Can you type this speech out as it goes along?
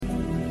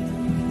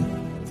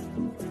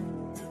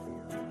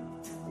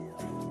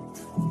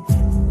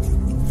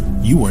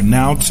You are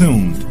now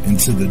tuned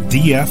into the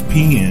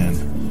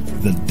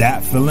DFPN, the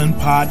Dat Feelin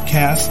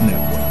Podcast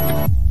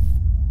Network.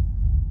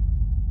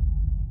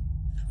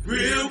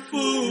 Real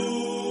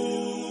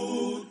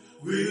food,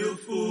 real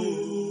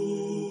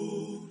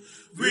food,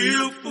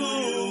 real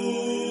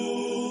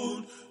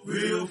food,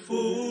 real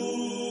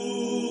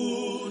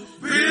food,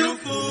 real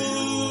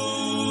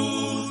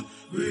food,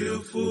 real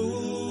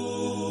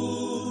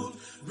food,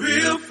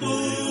 real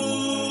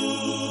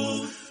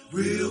food,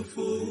 real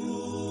food.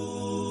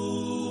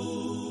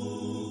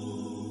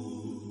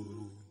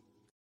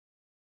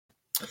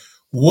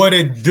 What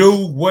it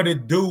do, what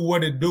it do,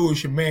 what it do.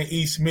 It's your man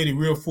E. Smitty,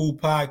 Real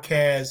Food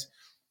Podcast,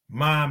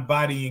 Mind,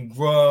 Body, and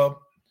Grub.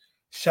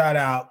 Shout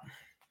out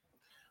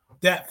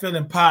Dat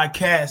Feelin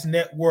Podcast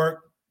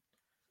Network,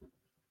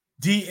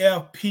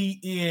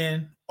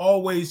 DFPN,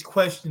 always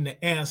question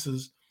the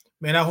answers.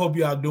 Man, I hope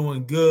y'all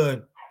doing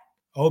good.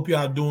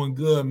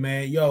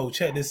 Man. Yo,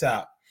 check this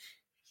out.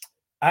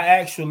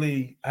 I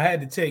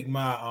had to take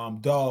my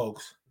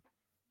dogs,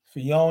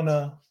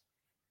 Fiona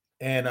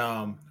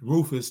and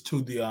Rufus,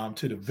 to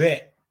the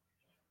vet.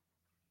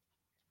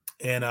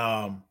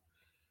 And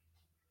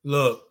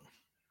look,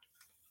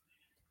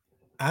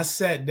 I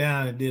sat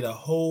down and did a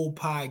whole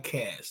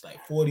podcast,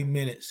 like 40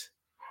 minutes.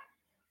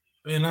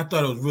 And I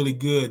thought it was really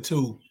good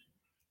too.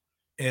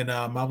 And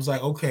I was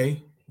like,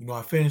 okay,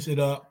 I finished it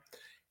up.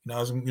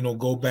 I was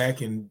go back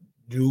and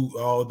do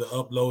all the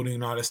uploading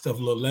and all that stuff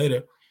a little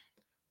later.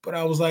 But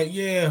I was like,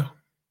 yeah.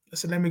 I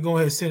said, let me go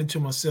ahead and send it to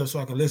myself so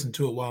I can listen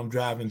to it while I'm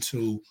driving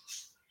to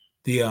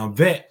the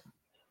vet.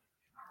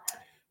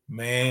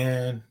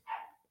 Man,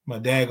 my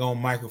daggone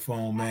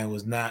microphone, man,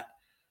 was not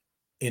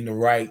in the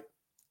right,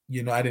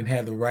 I didn't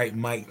have the right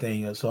mic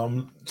thing.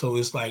 So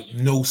it's like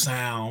no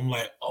sound. I'm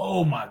like,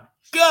 oh my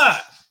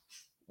God.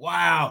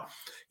 Wow.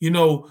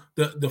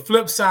 The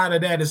flip side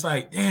of that is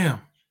like, damn.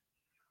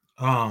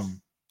 I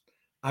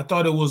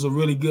thought it was a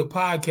really good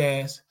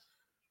podcast.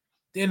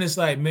 Then it's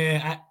like,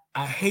 man,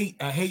 I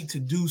hate to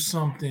do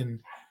something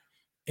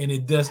and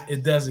it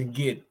doesn't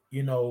get,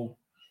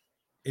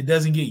 it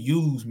doesn't get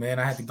used, man.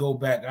 I had to go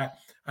back.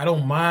 I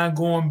don't mind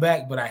going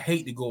back, but I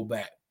hate to go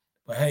back.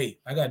 But hey,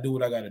 I got to do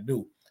what I got to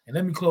do. And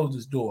let me close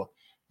this door.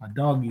 My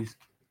doggy's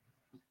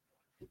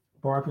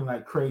barking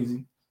like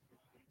crazy.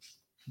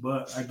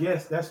 But I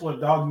guess that's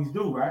what doggies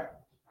do, right?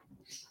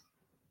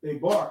 They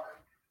bark.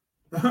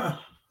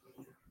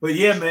 But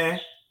yeah, man.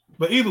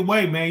 But either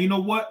way, man, you know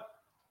what?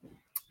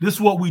 This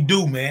is what we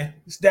do, man.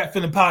 It's Dat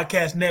Feelin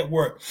Podcast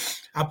Network.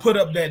 I put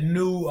up that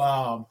new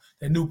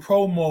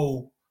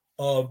promo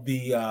of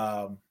the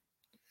our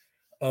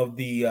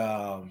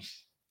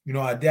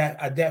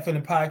Dat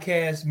Feelin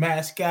Podcast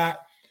mascot.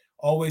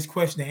 Always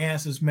question the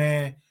answers,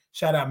 man.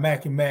 Shout out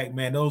Mac and Mac,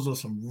 man. Those are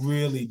some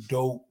really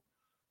dope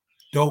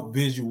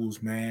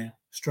visuals, man.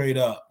 Straight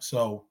up.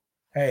 So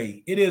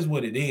hey, it is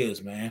what it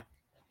is, man.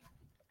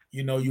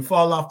 You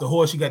fall off the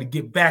horse, you got to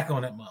get back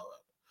on that mother.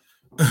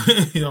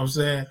 You know what I'm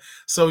saying?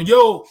 So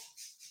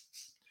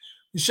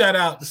shout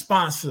out the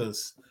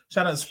sponsors.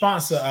 Shout out the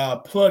sponsor,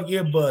 Plug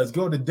Earbuds.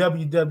 Go to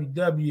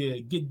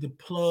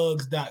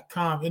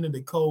www.gettheplugs.com. Enter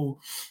the code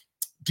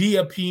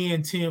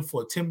DFPN10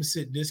 for a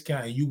 10%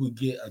 discount, and you will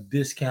get a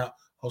discount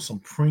on some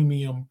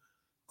premium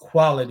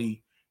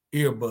quality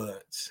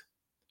earbuds.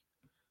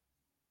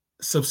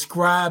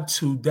 Subscribe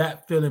to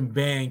Dat Feelin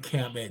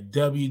Bandcamp at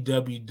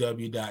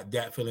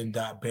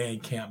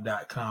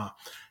www.datfeelin.bandcamp.com.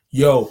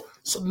 Yo,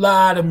 it's a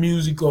lot of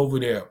music over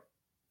there.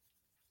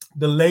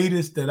 The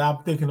latest that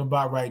I'm thinking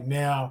about right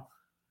now,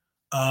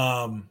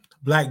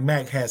 Black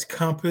Mac has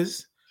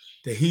Compass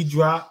that he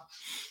dropped.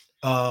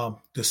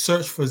 The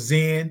Search for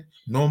Zen,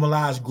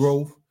 Normalized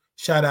Growth.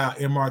 Shout out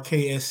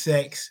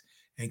MRKSX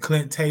and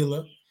Clint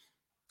Taylor,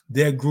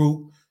 their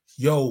group.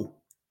 Yo,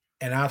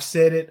 and I've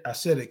said it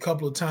a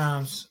couple of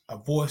times. I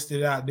voiced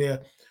it out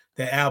there.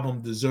 The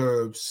album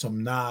deserves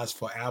some nods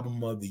for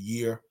Album of the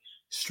Year,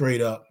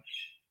 straight up.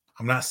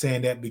 I'm not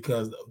saying that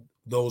because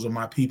those are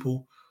my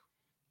people.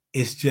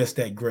 It's just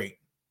that great.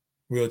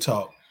 Real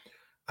talk.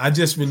 I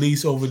just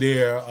released over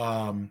there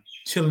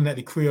Chilling at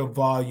the Crib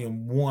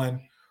Volume 1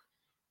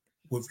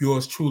 with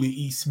yours truly,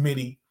 E.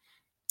 Smitty,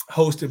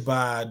 hosted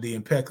by the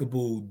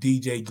impeccable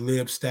DJ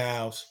Glib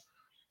Styles.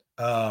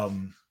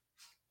 Glib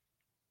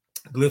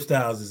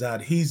Styles is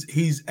out.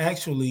 He's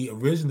actually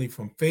originally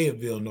from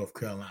Fayetteville, North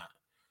Carolina.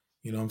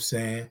 You know what I'm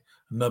saying?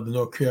 Another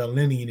North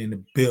Carolinian in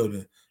the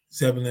building.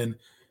 Zebulon,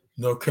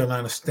 North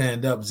Carolina,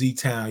 stand up,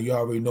 Z-Town. You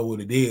already know what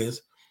it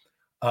is.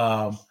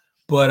 Yeah,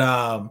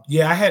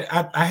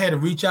 I had to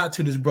reach out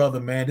to this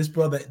brother, man. This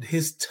brother,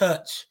 his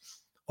touch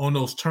on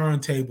those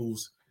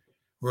turntables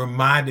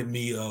reminded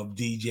me of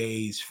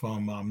DJs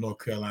from North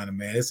Carolina,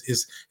 man.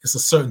 It's a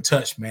certain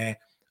touch, man.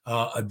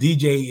 A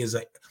DJ is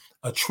a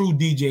true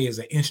DJ is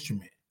an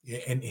instrument,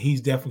 and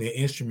he's definitely an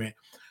instrument.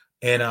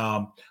 And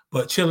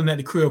but Chilling at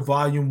the Crib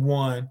Volume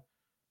 1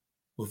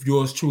 with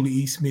yours truly,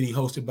 E. Smitty,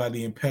 hosted by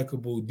the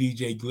impeccable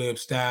DJ Glib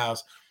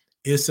Styles.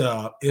 It's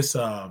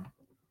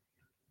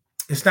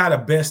not a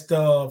best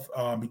of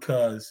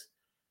because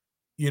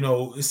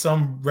it's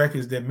some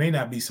records that may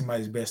not be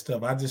somebody's best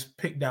stuff. I just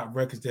picked out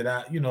records that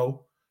I,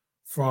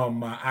 from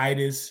my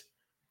Itis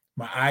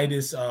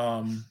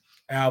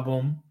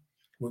album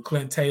with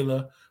Clint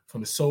Taylor, from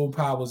the Soul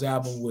Powers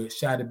album with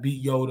Shy the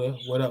Beat Yoda,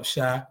 What Up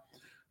Shy,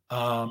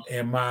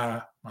 and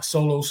my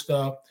solo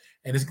stuff.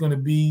 And it's going to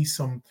be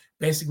some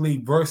basically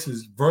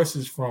verses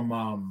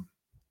from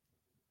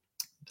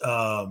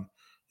the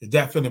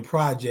Dat Feeling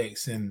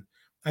Projects, and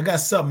I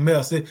got something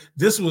else.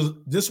 This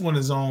one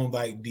is on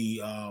like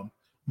the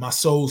my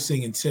soul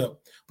singing tip,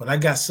 but I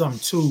got something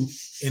too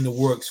in the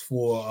works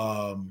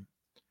for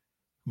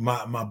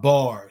my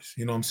bars.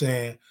 You know what I'm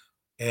saying?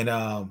 And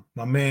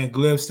my man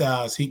Glib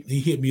Styles, he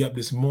hit me up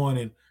this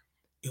morning.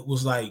 It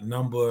was like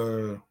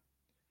number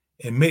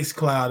in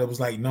Mixcloud. It was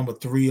like number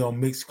 3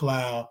 on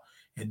Mixcloud,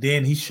 and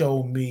then he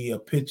showed me a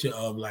picture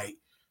of like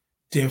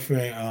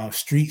different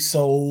street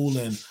soul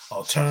and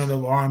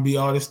alternative R&B,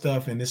 all this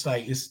stuff, and it's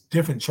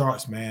different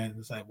charts, man.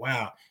 It's like,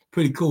 wow,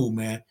 pretty cool,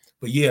 man.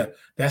 But yeah,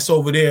 that's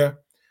over there.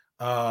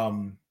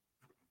 Let's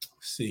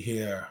see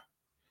here.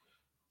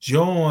 Please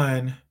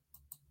join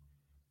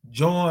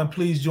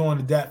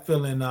the Dat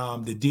Feeling,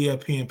 the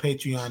DFP and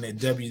Patreon at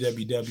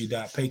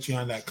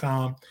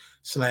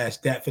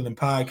www.patreon.com/Dat Feeling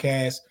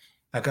Podcast.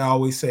 Like I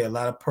always say, a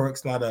lot of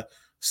perks, a lot of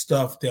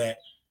stuff that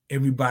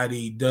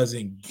everybody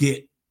doesn't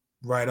get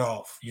right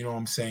off. You know what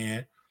I'm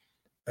saying?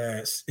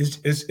 It's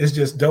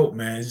just dope,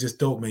 man. It's just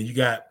dope, man. You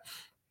got,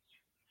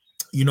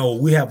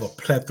 we have a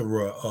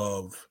plethora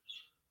of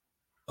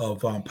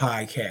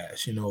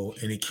podcasts,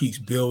 and it keeps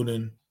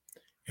building,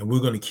 and we're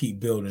going to keep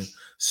building.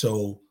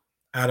 So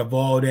out of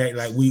all that,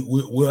 like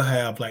we'll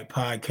have like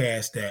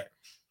podcasts that,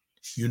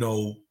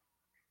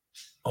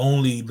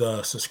 only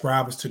the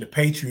subscribers to the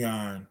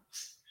Patreon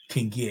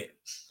can get,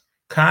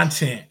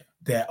 content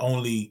that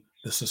only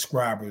the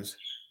subscribers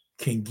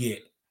can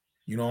get.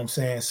 You know what I'm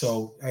saying?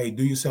 So, hey,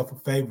 do yourself a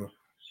favor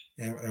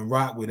and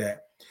rock with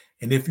that.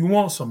 And if you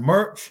want some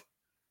merch,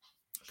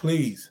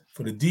 please,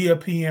 for the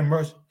DFPN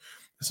merch,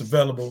 it's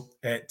available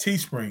at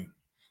Teespring.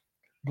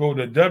 Go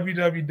to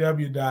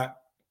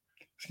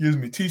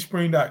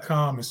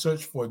teespring.com and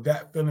search for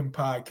Dat Feeling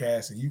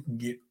Podcast, and you can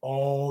get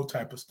all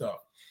type of stuff.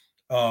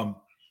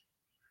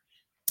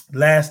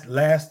 Last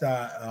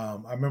I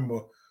remember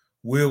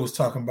Will was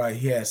talking about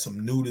he had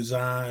some new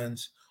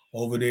designs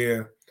over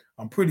there.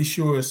 I'm pretty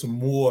sure there's some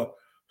more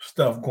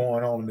stuff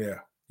going on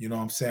there. You know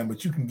what I'm saying?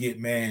 But you can get,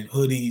 man,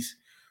 hoodies.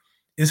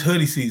 It's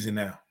hoodie season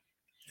now.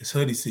 It's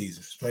hoodie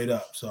season, straight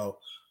up. So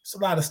it's a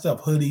lot of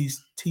stuff. Hoodies,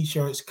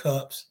 T-shirts,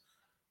 cups,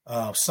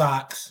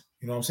 socks.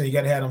 You know what I'm saying? You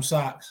got to have them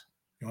socks.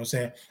 You know what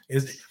I'm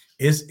saying?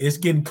 It's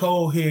getting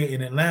cold here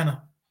in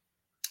Atlanta.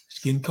 It's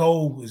getting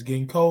cold. It's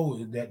getting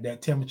cold.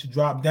 That temperature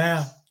dropped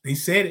down. They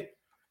said it,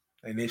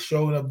 and they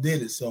showed up,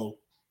 did it. So,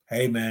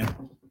 hey,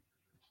 man,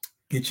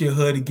 get your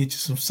hoodie, get you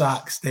some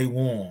socks, stay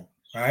warm.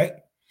 All right?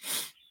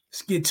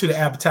 Let's get to the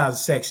appetizer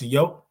section,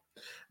 yo.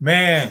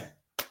 Man,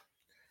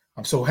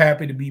 I'm so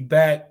happy to be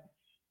back.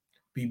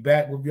 Be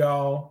back with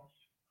y'all.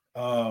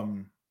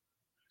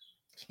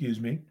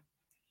 Excuse me.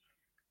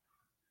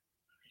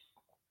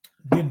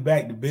 Getting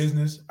back to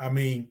business. I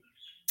mean,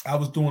 I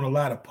was doing a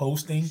lot of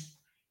posting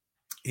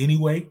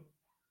anyway.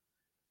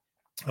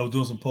 I was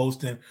doing some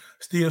posting,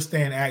 still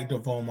staying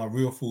active on my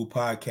Real Food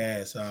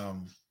Podcast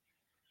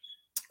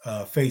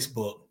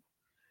Facebook.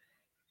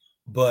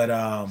 But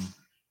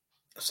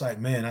it's like,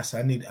 man, I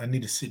said I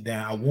need to sit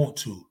down. I want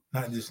to,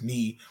 not just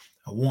need.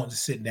 I want to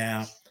sit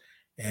down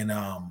and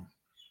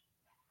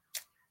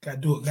gotta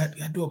do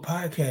a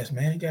podcast,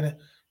 man. Gotta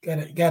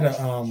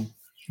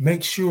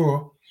make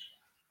sure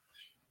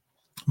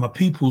my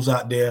peoples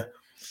out there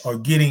are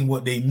getting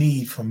what they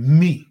need from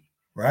me,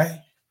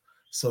 right?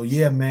 So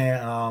yeah,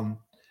 man.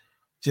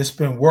 Just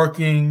been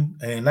working,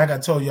 and like I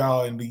told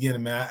y'all in the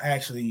beginning, man, I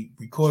actually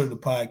recorded the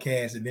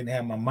podcast and didn't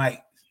have my mic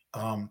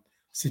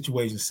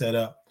situation set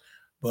up.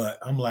 But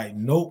I'm like,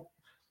 nope,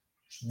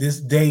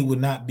 this day would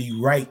not be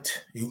right.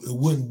 It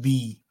wouldn't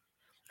be,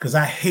 because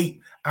I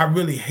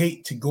really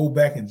hate to go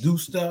back and do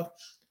stuff.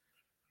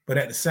 But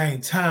at the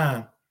same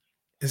time,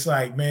 it's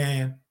like,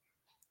 man,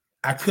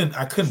 I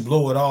couldn't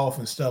blow it off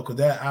and stuff, because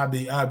that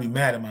I'd be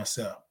mad at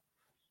myself.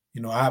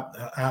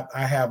 I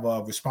have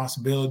a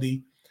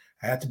responsibility.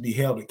 I have to be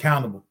held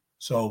accountable.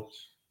 So,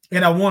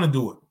 and I want to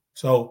do it.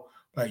 So,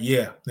 like,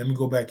 yeah, let me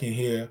go back in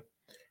here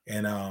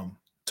and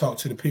talk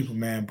to the people,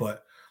 man.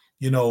 But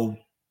the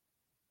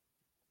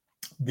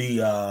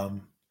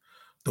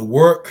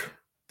work,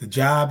 the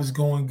job is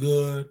going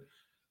good.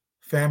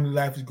 Family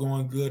life is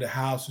going good. The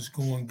house is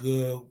going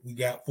good. We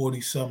got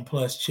 40-something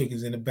plus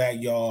chickens in the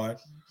backyard.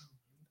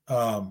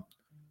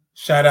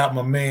 Shout out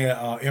my man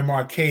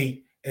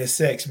MRK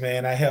SX,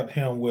 man. I helped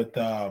him with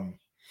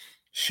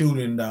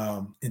shooting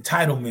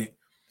Entitlement,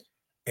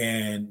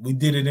 and we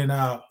did it in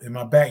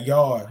my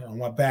backyard on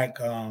my back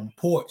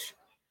porch.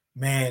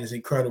 Man, it's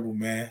incredible,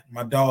 man.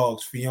 My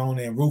dogs,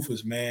 Fiona and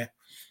Rufus, man,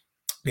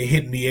 they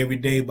hit me every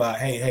day about,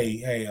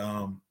 hey,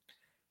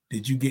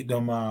 did you get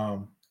them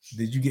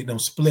did you get them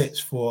splits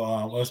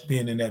for us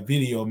being in that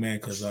video, man?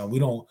 Because we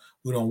don't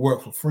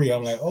work for free.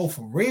 I'm like, oh,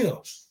 for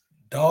real?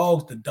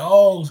 The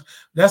dogs.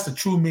 That's the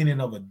true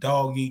meaning of a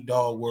dog eat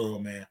dog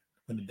world, man.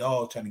 When the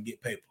dog trying to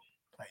get paper,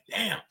 like,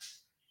 damn,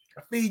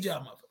 I feed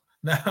y'all, motherfucker.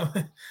 Nah,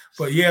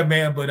 but yeah,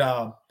 man. But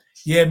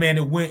yeah, man,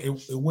 it went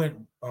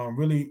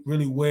really,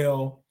 really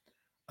well.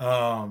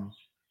 That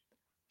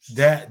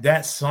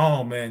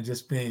song, man,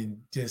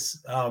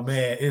 oh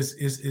man,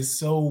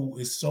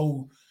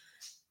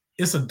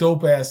 it's a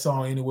dope ass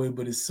song anyway,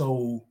 but it's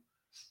so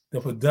the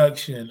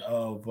production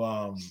of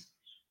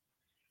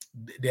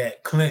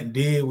that Clint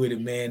did with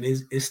it, man,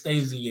 it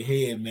stays in your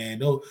head,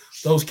 man.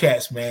 Those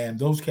cats, man,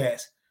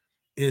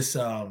 it's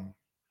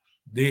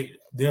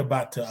they're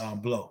about to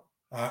blow.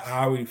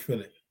 I already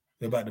feel it.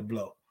 They're about to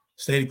blow.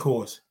 Stay the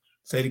course,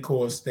 stay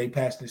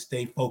passionate,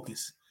 stay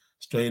focused,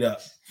 straight up.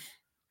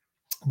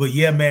 But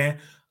yeah, man.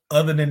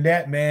 Other than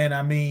that, man,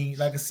 I mean,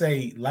 like I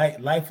say,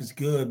 life is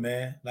good,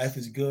 man. Life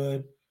is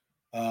good.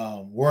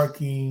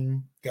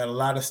 Working, got a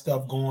lot of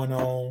stuff going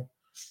on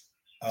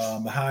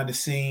behind the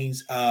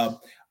scenes.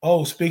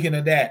 Speaking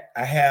of that,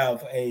 I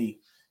have a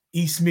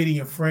East Smitty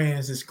and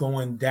Friends that's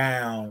going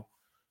down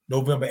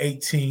November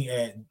 18th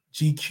at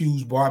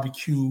GQ's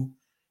Barbecue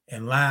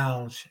and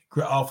Lounge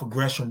off of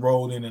Gresham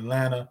Road in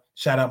Atlanta.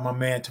 Shout out my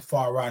man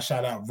Tafar.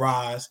 Shout out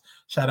Roz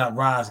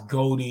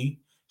Goldie.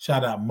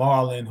 Shout out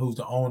Marlon, who's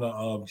the owner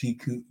of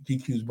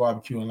GQ's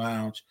Barbecue and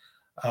Lounge.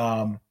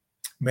 My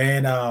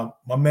man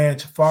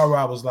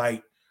Tafara was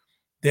like,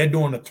 they're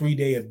doing a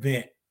 3-day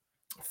event.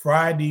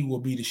 Friday will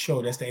be the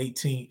show. That's the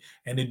 18th.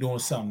 And they're doing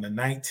something the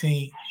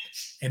 19th.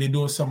 And they're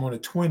doing something on the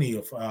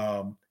 20th.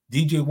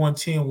 DJ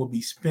 110 will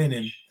be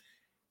spinning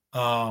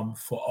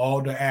for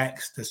all the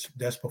acts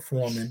that's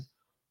performing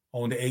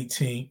on the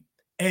 18th.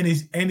 And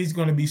he's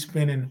going to be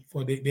spinning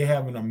for they're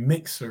having a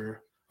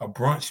mixer, a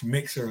brunch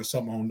mixer or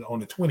something on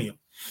the 20th.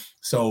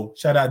 So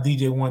shout out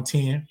DJ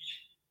 110.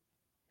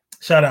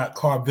 Shout out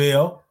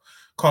Carvel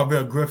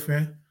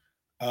Griffin,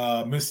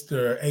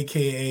 Mr.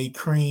 AKA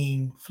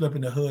Cream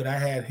Flipping the Hood. I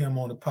had him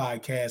on the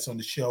podcast on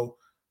the show.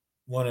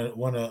 A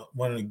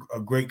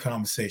great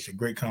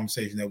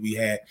conversation that we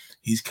had.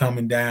 He's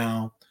coming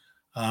down.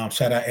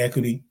 Shout out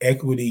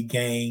Equity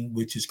Gang,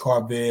 which is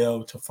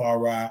Carvel,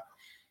 Tafara.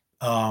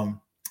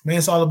 Man,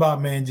 it's all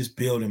about, man, just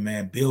building,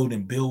 man,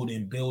 building,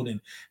 networking,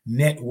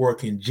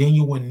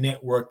 genuine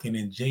networking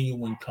and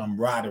genuine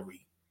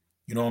camaraderie.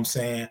 You know what I'm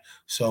saying?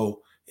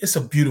 So it's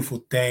a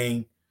beautiful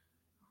thing.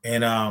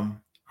 And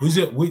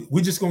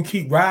we're just gonna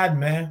keep riding,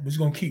 man. We're just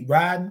gonna keep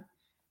riding,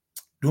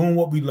 doing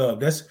what we love.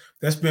 That's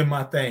been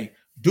my thing.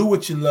 Do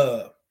what you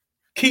love.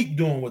 Keep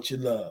doing what you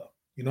love.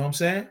 You know what I'm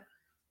saying?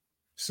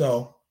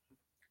 So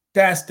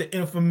that's the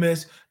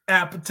infamous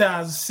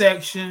appetizer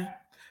section.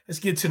 Let's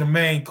get to the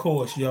main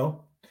course,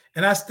 yo.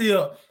 And I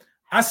said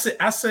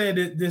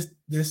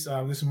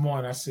this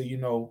morning. I said, you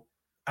know,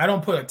 I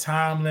don't put a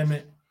time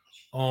limit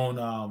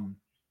on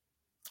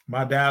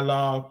my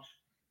dialogue.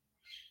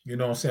 You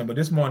know what I'm saying? But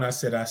this morning I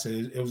said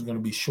it was going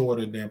to be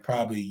shorter than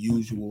probably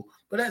usual.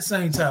 But at the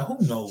same time, who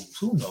knows?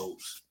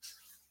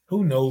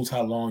 Who knows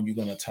how long you're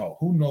going to talk?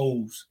 Who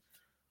knows?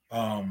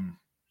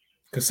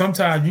 Because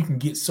sometimes you can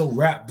get so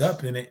wrapped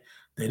up in it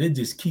that it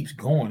just keeps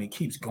going. It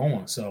keeps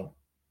going. So,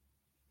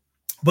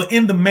 but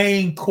in the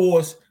main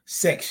course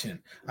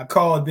section, I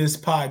call this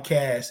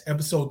podcast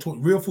episode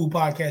 20, Real Food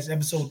Podcast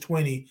episode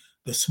 20,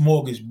 the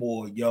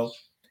Smorgasbord, yo.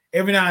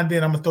 Every now and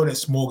then I'm gonna throw that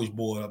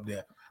smorgasbord up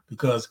there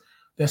because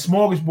that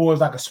smorgasbord is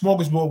like a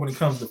smorgasbord when it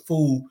comes to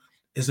food.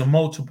 It's a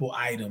multiple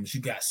items.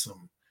 You got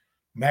some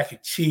mac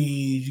and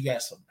cheese, you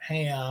got some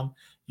ham,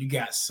 you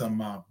got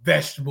some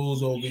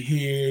vegetables over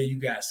here, you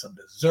got some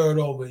dessert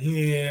over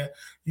here,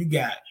 you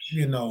got,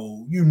 you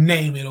know, you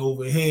name it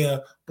over here.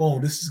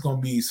 Boom, this is going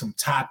to be some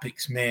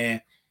topics,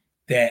 man,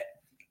 that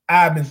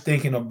I've been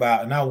thinking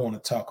about and I want to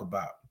talk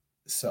about.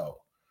 So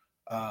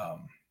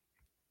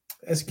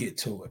let's get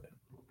to it.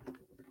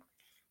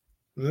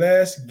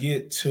 Let's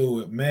get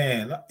to it,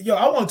 man. Yo,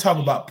 I want to talk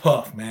about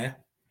Puff, man.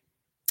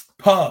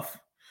 Puff.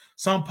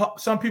 Some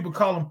people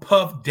call him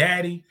Puff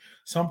Daddy.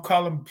 Some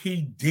call him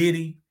P.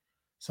 Diddy.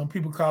 Some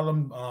people call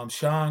him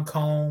Sean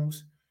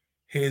Combs.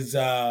 He was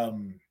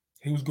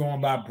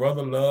going by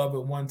Brother Love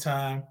at one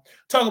time.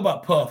 Talk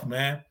about Puff,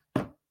 man.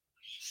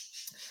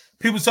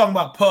 People talking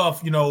about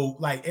Puff, you know,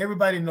 like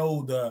everybody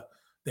know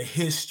the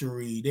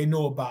history. They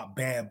know about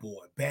Bad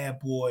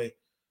Boy,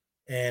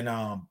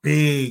 and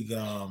Big.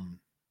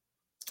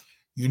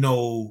 You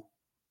know,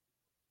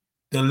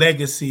 the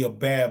legacy of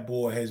Bad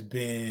Boy has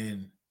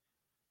been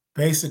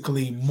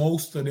basically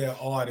most of their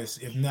artists,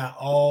 if not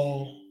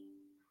all,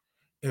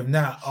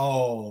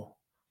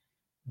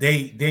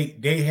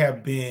 they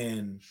have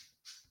been,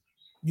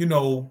 you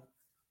know,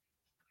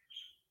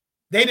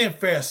 they didn't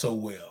fare so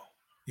well.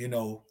 You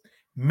know,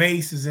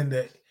 Mace is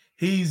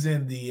he's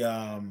in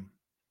the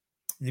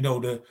you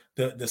know,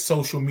 the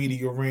social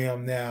media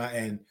realm now,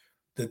 and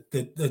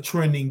the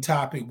trending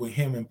topic with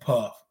him and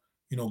Puff,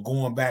 you know,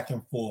 going back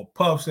and forth.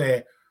 Puff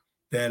said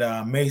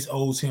that Mace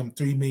owes him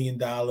 $3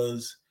 million.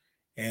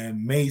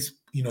 And Mace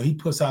he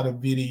puts out a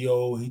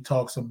video. He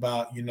talks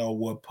about,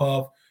 what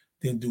Puff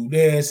didn't do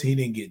this. He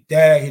didn't get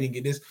that. He didn't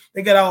get this.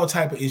 They got all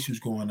type of issues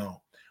going on.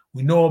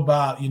 We know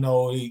about,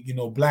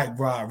 Black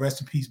Rob,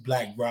 rest in peace,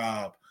 Black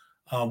Rob.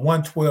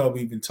 112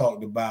 even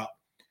talked about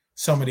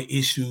some of the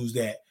issues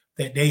that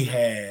they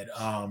had.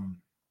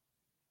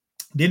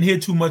 Didn't hear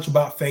too much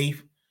about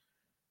Faith.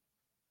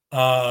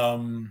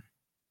 Danity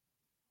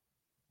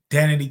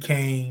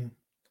Kane.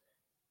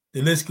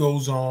 The list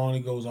goes on.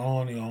 It goes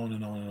on and on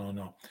and on and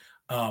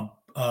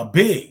on.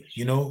 Big,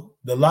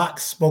 the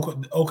Locks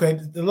spoke. Okay,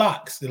 the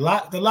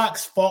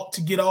Locks fought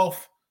to get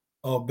off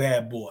of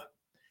Bad Boy.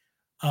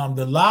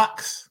 The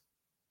Locks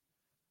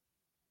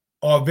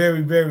are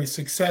very, very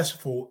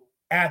successful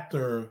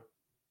after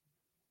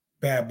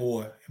Bad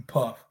Boy and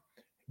Puff.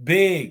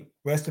 Big,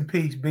 rest in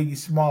peace, Biggie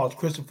Smalls,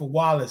 Christopher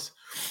Wallace.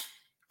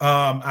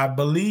 I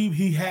believe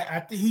I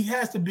think he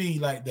has to be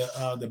like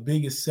the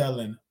biggest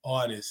selling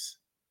artist,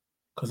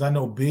 because I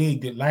know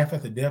Big did Life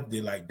After Death,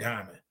 did like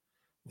Diamond.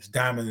 It's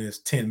Diamond is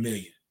 10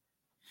 million.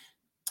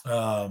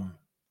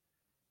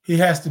 He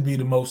has to be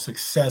the most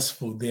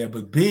successful there,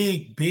 but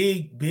Big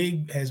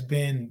has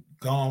been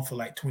gone for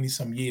like 20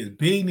 some years.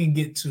 Big didn't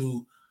get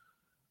to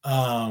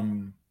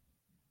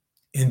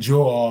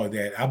enjoy all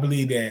that. I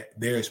believe that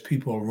there's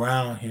people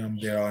around him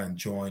that are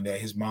enjoying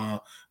that. His mom,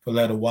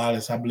 Valletta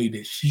Wallace, I believe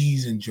that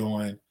she's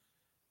enjoying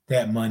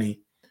that money.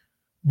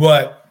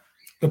 But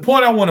the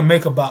point I want to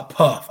make about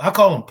Puff, I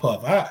call him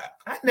Puff. I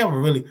never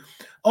really.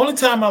 Only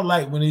time I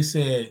like when he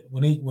said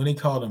when he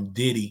called him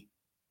Diddy.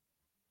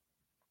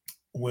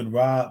 When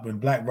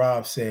Black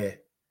Rob said,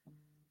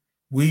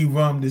 we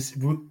run the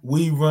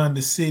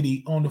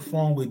city on the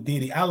phone with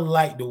Diddy. I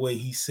like the way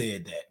he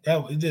said that.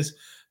 That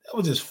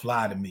was just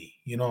fly to me.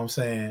 You know what I'm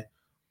saying?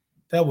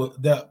 That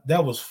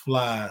was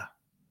fly.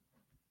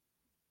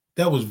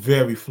 That was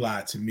very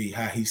fly to me,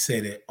 how he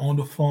said it on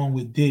the phone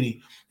with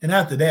Diddy. And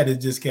after that,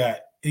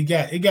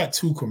 it got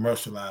too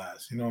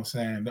commercialized. You know what I'm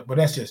saying? But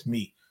that's just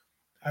me.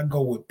 I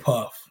go with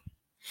Puff.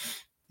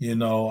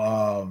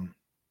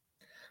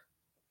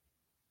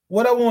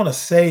 What I want to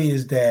say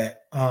is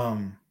that,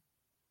 and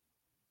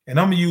I'm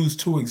going to use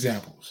two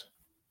examples.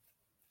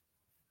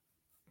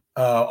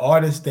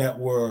 Artists that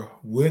were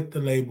with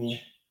the label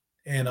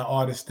and an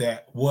artist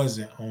that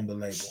wasn't on the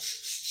label.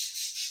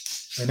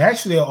 And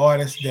actually an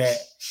artist that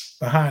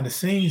behind the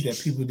scenes that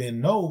people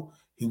didn't know,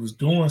 he was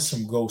doing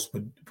some ghost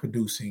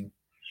producing.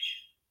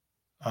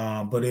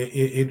 But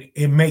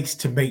it makes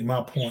to make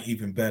my point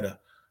even better.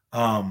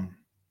 A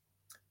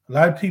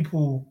lot of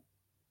people,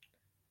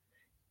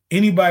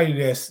 anybody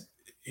that's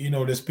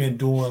been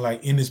doing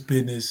like in this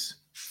business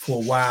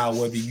for a while,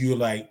 whether you're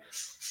like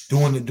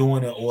doing it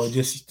or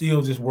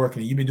just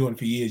working it, you've been doing it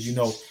for years,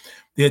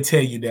 they'll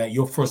tell you that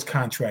your first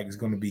contract is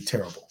going to be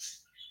terrible.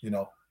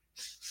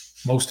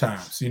 Most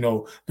times,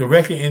 the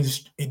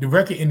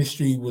record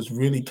industry was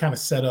really kind of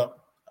set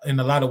up in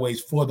a lot of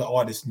ways for the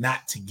artists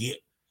not to get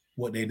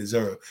what they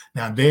deserve.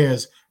 Now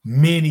there's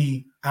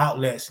many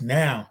outlets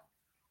now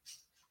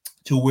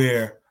to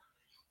where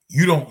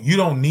you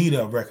don't need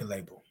a record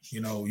label.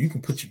 You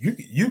can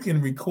you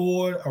can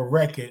record a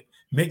record,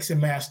 mix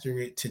and master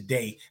it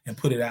today and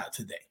put it out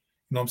today.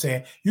 You know what I'm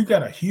saying? You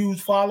got a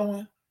huge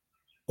following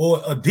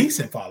or a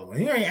decent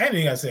following. I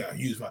ain't gotta say a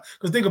huge following.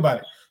 Because think about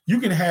it.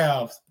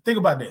 Think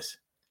about this.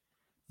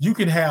 You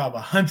can have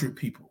 100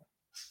 people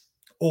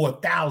or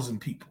 1,000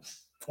 people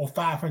or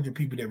 500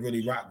 people that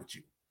really rock with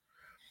you.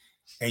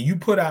 And you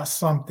put out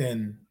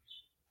something,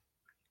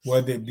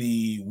 whether it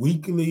be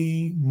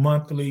weekly,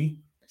 monthly,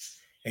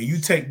 and you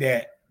take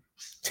that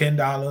 $10,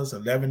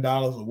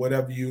 $11, or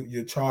whatever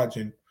you're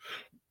charging,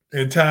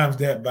 and times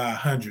that by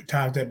 100,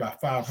 times that by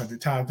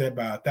 500, times that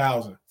by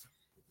 1,000,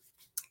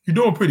 you're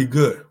doing pretty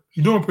good.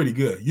 You're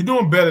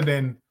doing better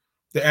than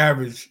the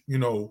average,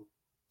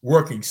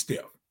 working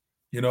stiff,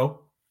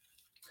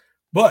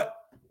 But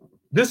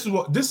this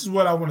is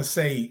what I want to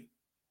say,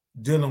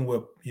 dealing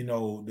with,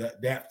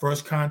 that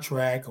first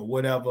contract or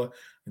whatever,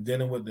 and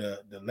dealing with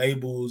the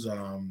labels,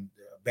 the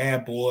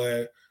Bad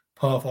Boy,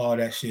 Puff, all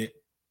that shit.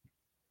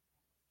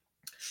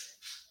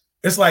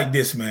 It's like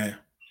this, man.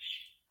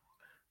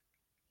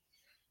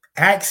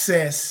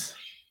 Access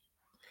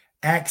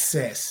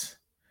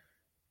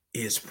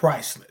is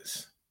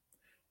priceless.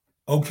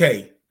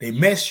 Okay, they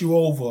mess you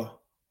over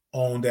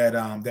on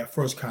that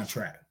first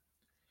contract,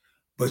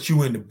 but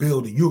you in the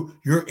building.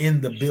 You're in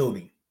the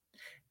building,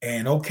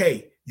 and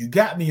okay, you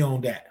got me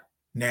on that.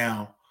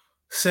 Now,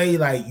 say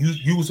like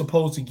you were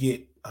supposed to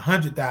get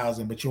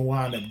 100,000, but you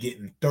wound up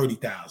getting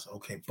 30,000.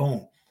 Okay,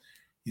 boom.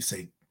 You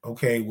say,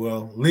 okay,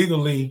 well,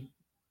 legally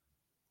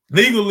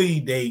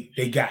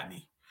they got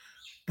me,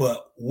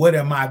 but what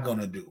am I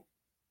gonna do?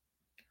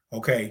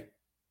 Okay,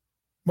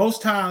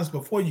 most times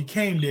before you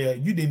came there,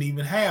 you didn't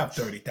even have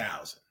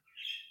 30,000.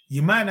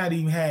 You might not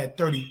even have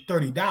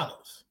 $30.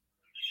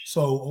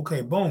 So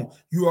okay, boom,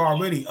 you're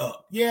already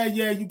up. Yeah,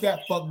 you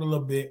got fucked a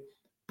little bit,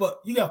 but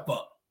you got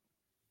fucked.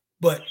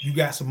 but you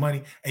got some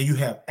money and you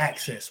have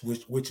access,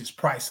 which is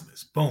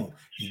priceless. Boom,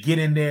 you get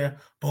in there,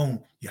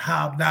 boom, you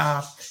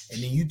hobnob,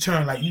 and then you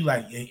turn and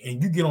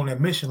you get on that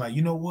mission like,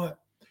 you know what?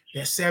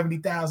 That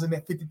 70,000,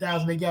 that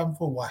 50,000 they got me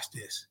for. Watch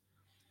this.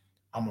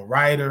 I'm a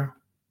writer.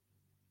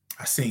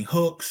 I sing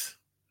hooks.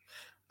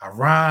 I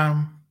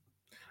rhyme.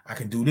 I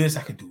can do this.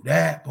 I can do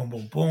that. Boom,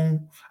 boom,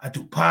 boom. I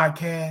do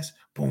podcasts.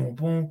 Boom, boom,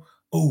 boom.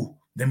 Ooh,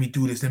 let me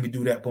do this. Let me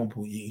do that. Boom,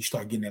 boom. You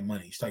start getting that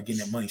money. You start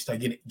getting that money. You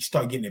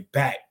start getting it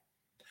back.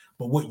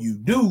 But what you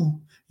do,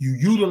 you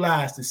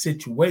utilize the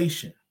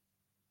situation.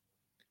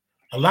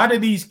 A lot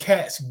of these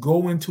cats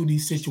go into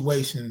these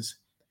situations,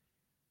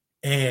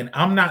 and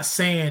I'm not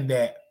saying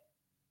that.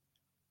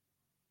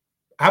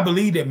 I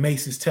believe that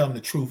Mace is telling the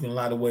truth in a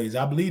lot of ways.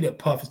 I believe that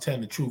Puff is telling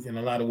the truth in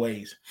a lot of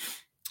ways.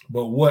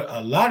 But what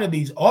a lot of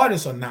these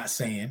artists are not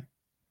saying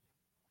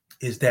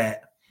is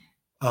that,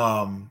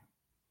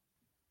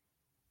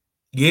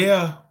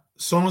 yeah,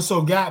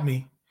 so-and-so got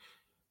me,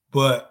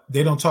 but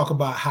they don't talk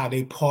about how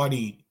they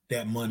partied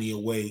that money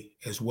away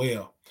as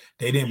well.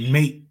 They didn't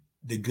make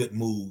the good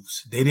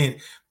moves. They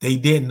didn't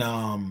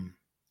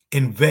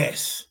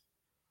invest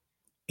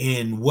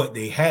in what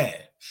they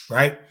had,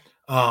 right?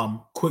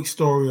 Quick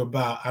story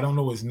about, I don't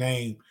know his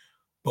name,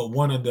 but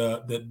one of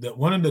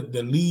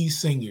the lead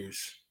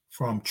singers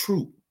from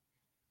Troop.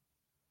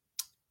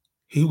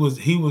 He was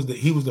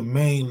the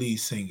main lead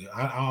singer.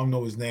 I don't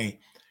know his name,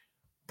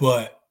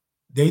 but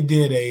they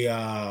did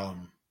a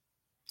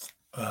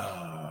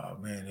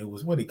it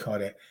was, what do you call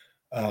that?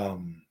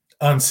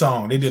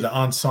 Unsung. They did an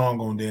unsung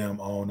on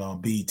them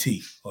on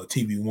BT or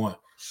TV1.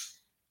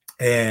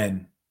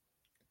 And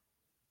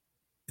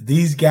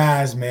these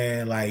guys,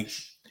 man, like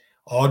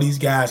all these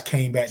guys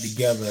came back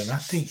together. And I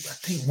think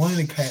one of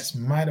the cats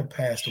might have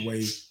passed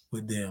away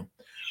with them.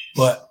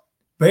 But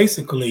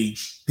basically,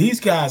 these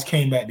guys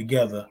came back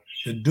together.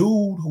 The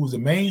dude who was the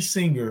main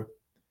singer,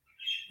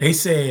 they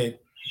said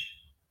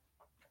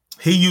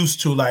he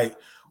used to, like,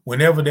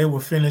 whenever they were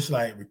finished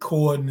like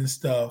recording and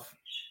stuff,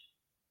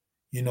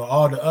 you know,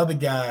 all the other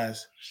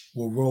guys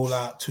will roll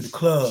out to the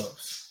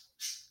clubs,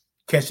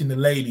 catching the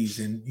ladies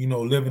and, you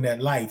know, living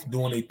that life,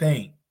 doing their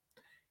thing.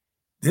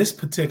 This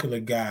particular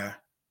guy,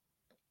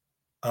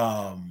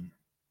 I'm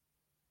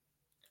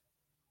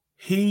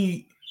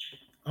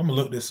gonna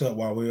look this up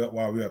while we're up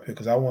here,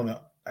 because I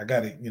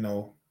got it, you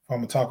know, if I'm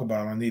gonna talk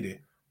about him, I need to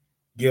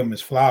give him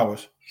his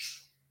flowers.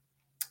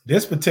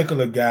 This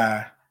particular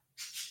guy,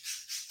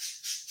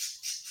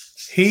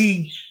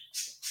 he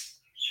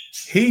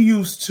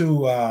used to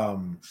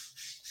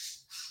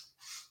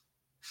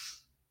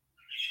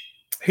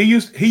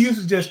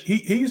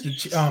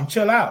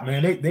chill out,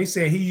 man. They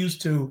said he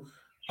used to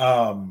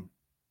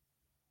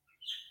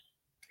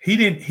he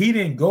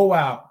didn't go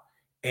out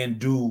and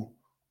do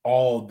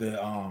all the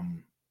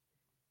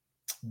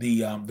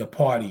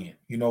partying,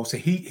 you know. So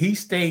he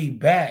stayed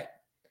back.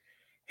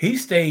 He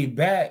stayed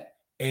back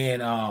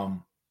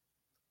and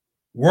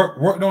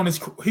worked on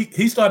his.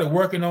 He started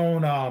working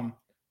on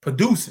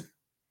producing.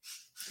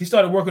 He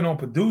started working on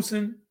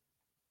producing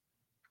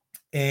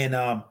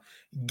and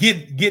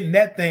getting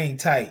that thing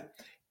tight.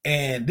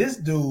 And this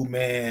dude,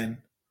 man,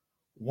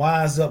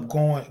 winds up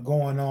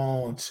going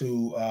on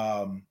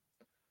to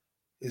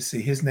let's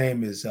see, his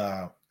name is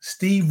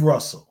Steve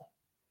Russell.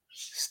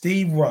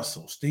 Steve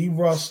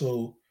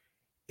Russell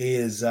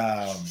is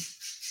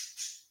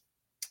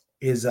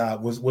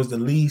was the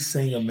lead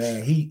singer,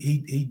 man.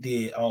 He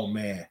did, oh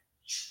man,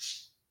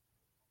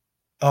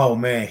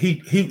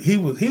 he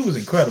was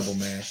incredible,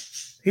 man.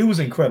 He was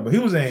incredible. He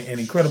was an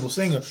incredible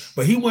singer,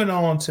 but he went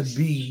on to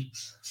be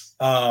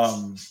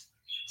a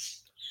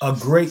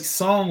great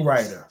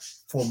songwriter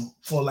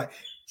for like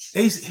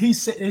they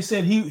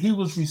said he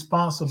was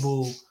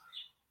responsible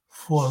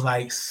for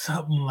like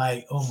something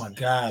like, oh my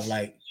God,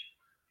 like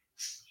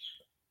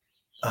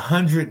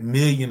 100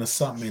 million or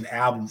something in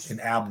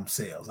album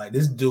sales. Like,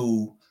 this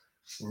dude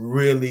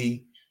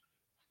really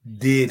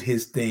did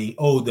his thing.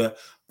 Oh, the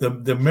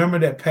member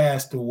that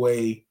passed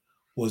away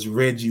was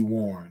Reggie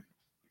Warren.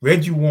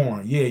 Reggie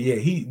Warren, yeah,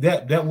 he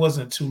that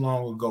wasn't too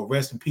long ago.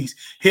 Rest in peace.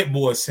 Hit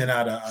Boy sent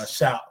out a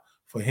shout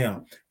for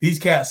him. These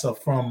cats are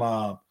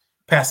from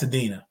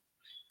Pasadena,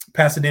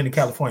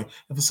 California.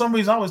 And for some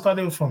reason, I always thought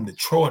they were from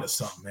Detroit or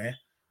something, man.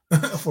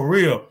 For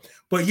real.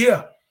 But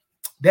yeah,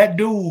 that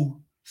dude,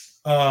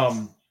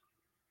 so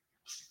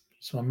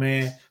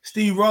man,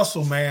 Steve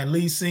Russell, man,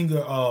 lead singer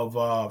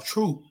of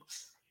Troop.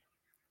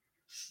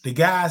 The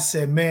guy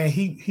said, man,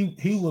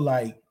 he would,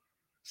 like,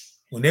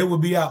 when they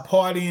would be out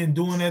partying,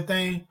 doing their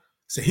thing,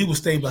 so he would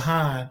stay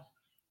behind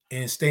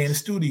and stay in the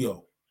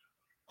studio,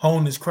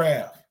 hone his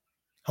craft.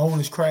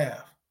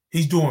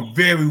 He's doing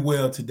very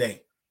well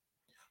today.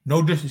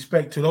 No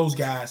disrespect to those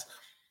guys,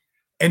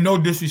 and no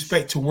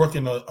disrespect to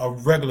working a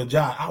regular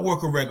job. I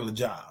work a regular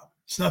job.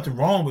 There's nothing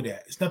wrong with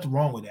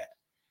that.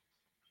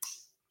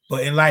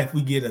 But in life,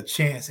 we get a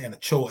chance and a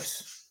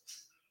choice.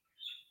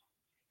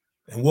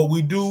 And what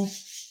we do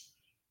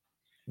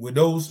with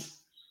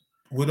those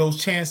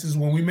chances,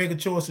 when we make a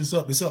choice, it's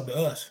up to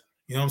us.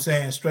 You know what I'm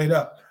saying? Straight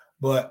up.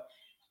 But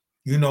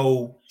you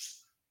know,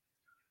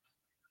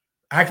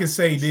 I can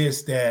say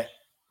this, that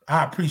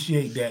I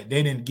appreciate that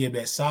they didn't give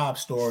that sob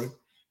story.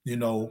 You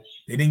know,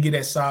 they didn't get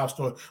that sob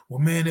story. Well,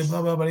 man, they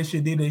blah, blah, blah, they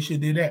should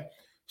do that.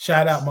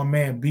 Shout out my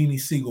man, Beanie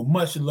Siegel.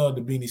 Much love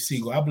to Beanie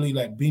Siegel. I believe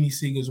like Beanie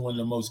Siegel is one of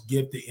the most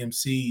gifted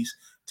MCs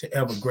to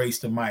ever grace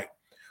the mic.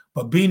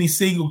 But Beanie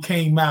Siegel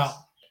came out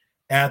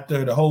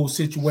after the whole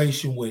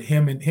situation with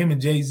him and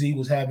Jay-Z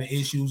was having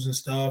issues and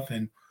stuff.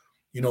 And,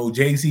 you know,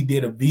 Jay-Z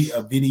did a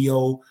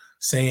video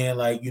saying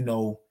like, you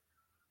know,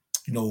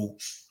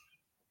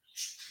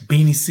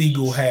 Beanie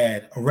Siegel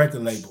had a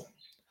record label,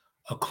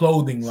 a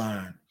clothing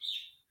line.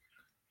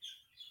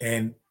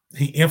 And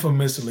he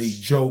infamously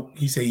joked,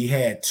 he said he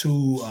had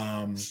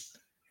 2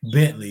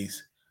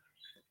 Bentleys.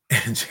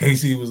 And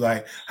Jay-Z was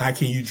like, how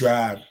can you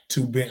drive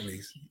 2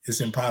 Bentleys?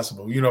 It's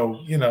impossible. You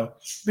know,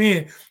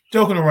 being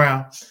joking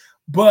around.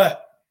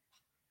 But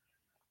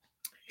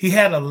he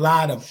had a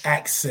lot of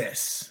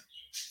access.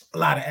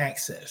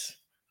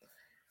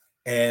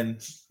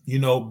 And, you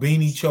know,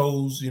 Beanie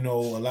chose, you know,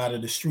 a lot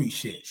of the street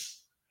shit.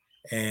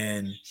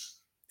 And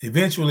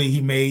eventually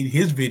he made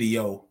his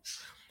video,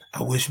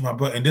 I wish my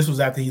brother, and this was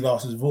after he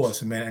lost his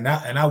voice, man.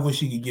 And I wish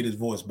he could get his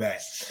voice back.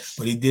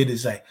 But he did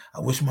is like, I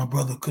wish my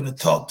brother could have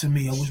talked to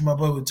me. I wish my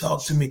brother would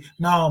talk to me.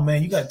 No,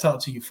 man, you got to talk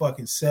to your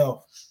fucking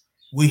self.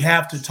 We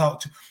have to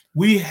talk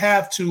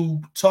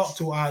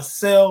to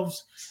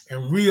ourselves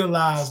and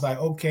realize like,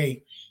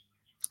 okay,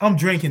 I'm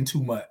drinking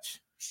too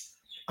much.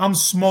 I'm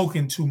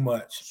smoking too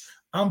much.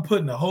 I'm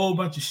putting a whole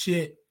bunch of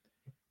shit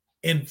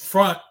in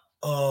front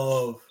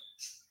of,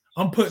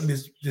 I'm putting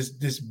this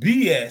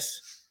BS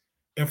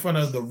in front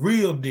of the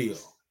real deal.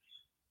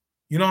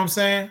 You know what I'm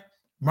saying?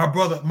 My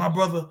brother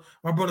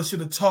should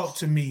have talked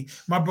to me.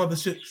 My brother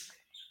should,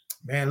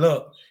 man,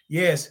 look,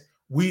 yes,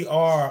 we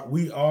are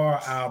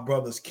our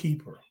brother's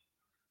keeper.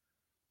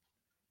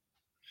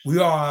 We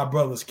are our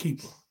brother's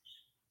keeper.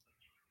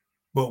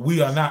 But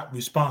we are not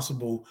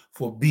responsible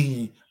for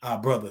being our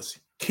brother's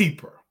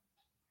keeper.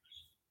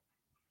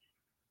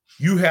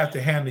 You have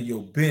to handle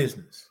your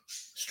business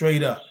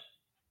straight up.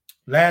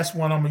 Last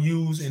one I'm going to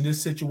use in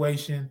this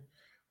situation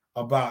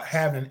about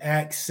having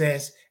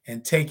access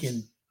and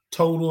taking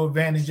total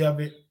advantage of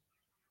it.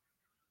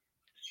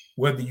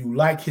 Whether you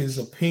like his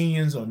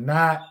opinions or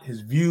not,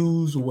 his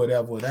views or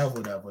whatever.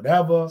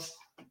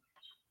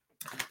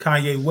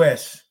 Kanye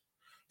West,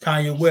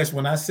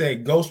 when I say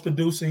ghost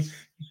producing,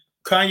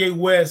 Kanye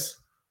West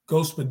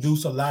ghost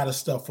produced a lot of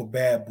stuff for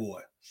Bad Boy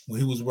when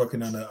he was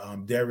working on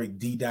the Derek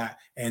D.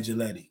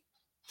 Angeletti.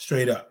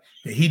 Straight up.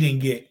 That he didn't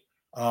get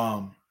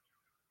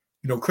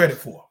credit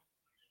for.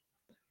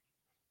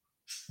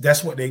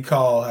 That's what they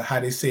call, how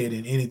they say it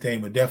in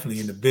anything, but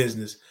definitely in the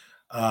business.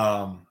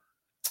 What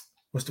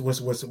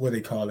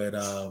they call it?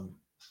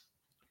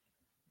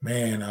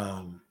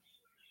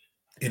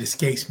 It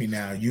escapes me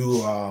now.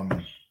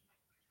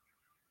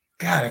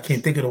 God, I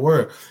can't think of the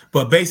word.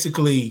 But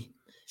basically,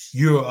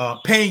 you're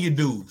paying your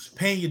dues.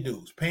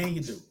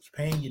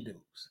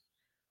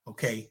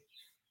 Okay.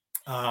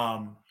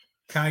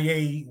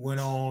 Kanye went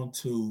on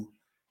to,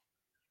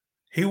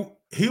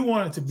 he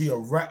wanted to be a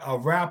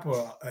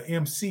rapper, an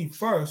MC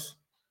first,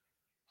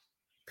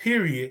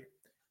 period.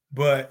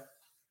 But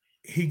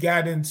he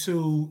got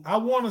into, I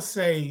want to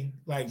say,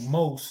 like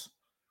most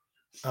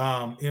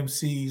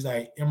MCs,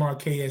 like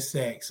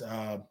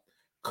MRKSX,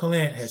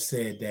 Clint has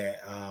said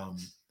that.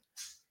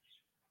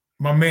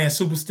 My man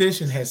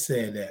Superstition has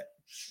said that.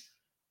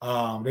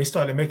 They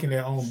started making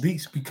their own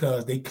beats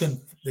because they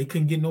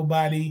couldn't get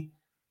nobody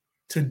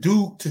to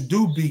do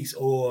beats,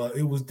 or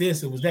it was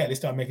this, it was that. They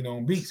started making their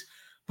own beats.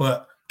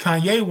 But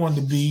Kanye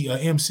wanted to be an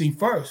MC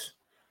first,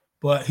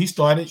 but he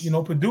started,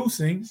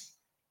 producing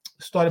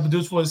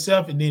for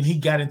himself, and then he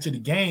got into the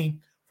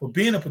game for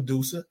being a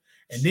producer.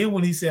 And then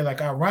when he said,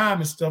 like, I rhyme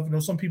and stuff,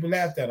 some people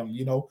laughed at him.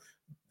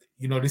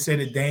 They said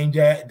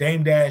that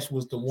Dame Dash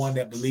was the one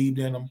that believed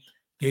in him,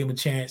 gave him a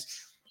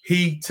chance.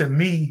 To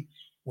me,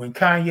 when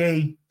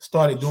Kanye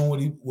started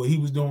doing what he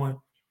was doing,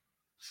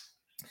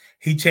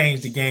 he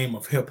changed the game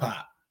of hip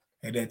hop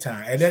at that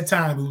time. At that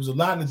time, it was a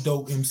lot of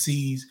dope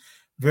MCs,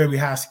 very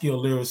high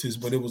skilled lyricists,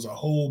 but it was a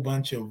whole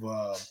bunch of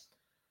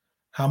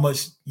how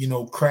much,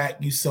 crack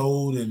you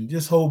sold, and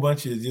just a whole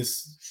bunch of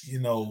just,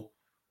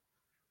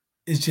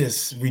 it's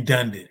just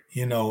redundant,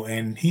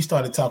 and Kanye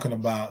started talking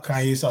about,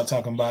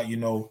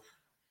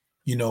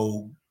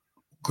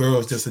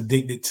 girls just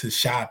addicted to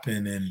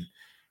shopping and,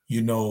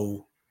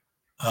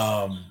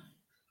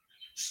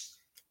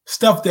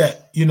 stuff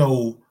that,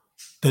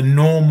 the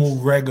normal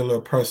regular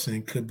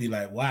person could be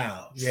like,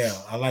 wow, yeah,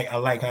 I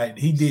like how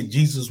he did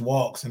Jesus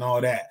walks and all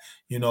that,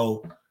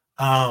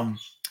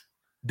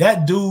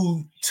 that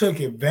dude took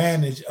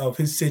advantage of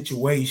his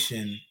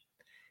situation,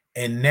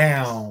 and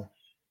now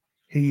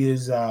he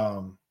is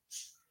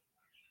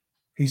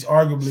he's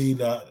arguably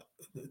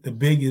the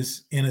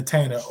biggest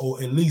entertainer,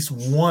 or at least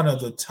one of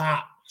the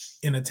top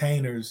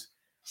entertainers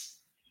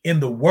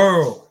in the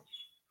world.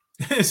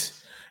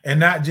 And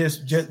not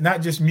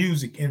just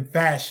music, in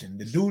fashion.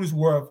 The dude is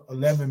worth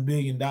 $11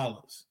 billion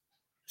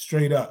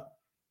straight up.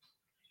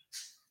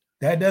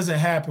 That doesn't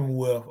happen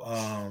with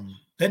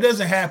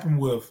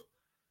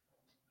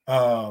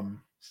 90%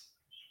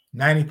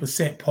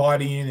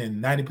 partying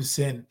and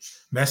 90%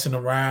 messing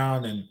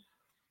around and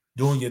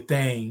doing your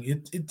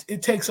thing.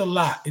 It takes a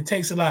lot. It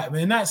takes a lot.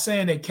 Man, not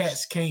saying that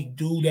cats can't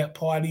do that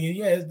partying.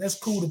 Yeah, that's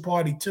cool to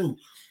party too.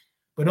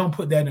 But don't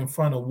put that in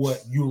front of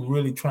what you're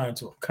really trying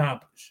to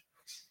accomplish.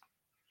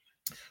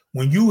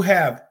 When you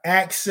have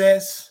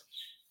access,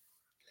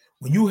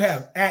 you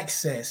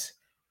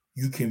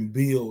can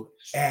build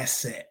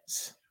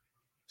assets.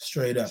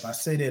 Straight up. I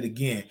say that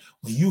again.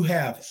 When you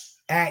have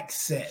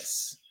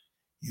access,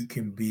 you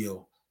can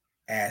build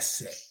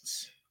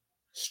assets.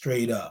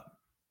 Straight up.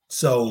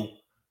 So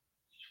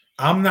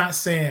I'm not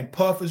saying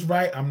Puff is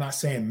right. I'm not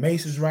saying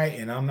Mace is right.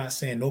 And I'm not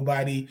saying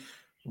nobody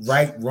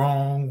right,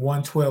 wrong,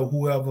 112,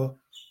 whoever.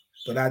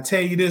 But I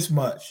tell you this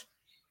much,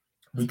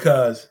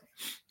 because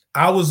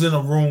I was in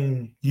a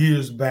room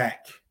years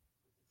back.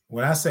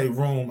 When I say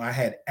room, I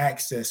had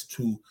access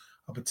to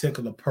a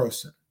particular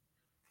person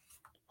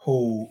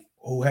who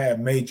had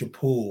major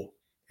pull.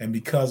 And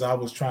because I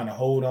was trying to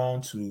hold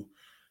on to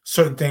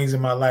certain things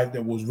in my life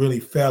that was really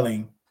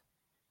failing,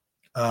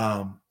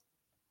 I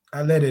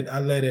let it.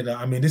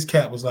 I mean, this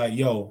cat was like,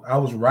 yo, I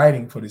was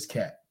writing for this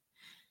cat.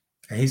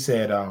 And he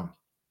said, I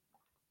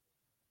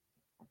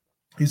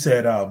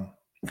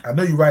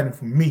know you're writing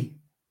for me.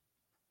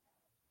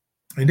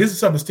 And this is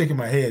something sticking in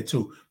my head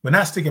too. But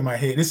not sticking in my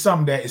head. It's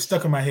something that is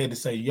stuck in my head to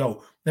say,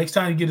 yo, next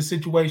time you get a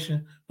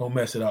situation, don't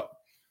mess it up.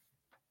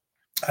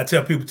 I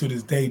tell people to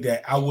this day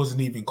that I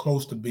wasn't even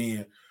close to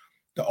being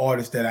the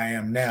artist that I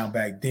am now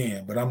back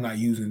then, but I'm not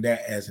using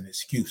that as an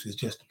excuse. It's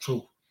just the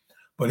truth.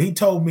 But he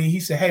told me, he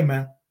said, hey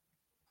man,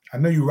 I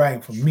know you're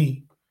writing for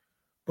me,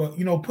 but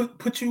you know,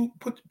 put you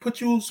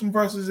some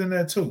verses in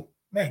there too.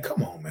 Man,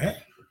 come on, man.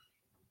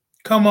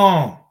 Come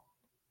on.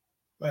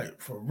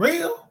 Like, for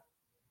real?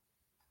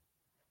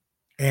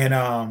 And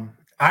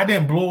I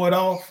didn't blow it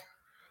off,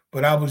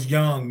 but I was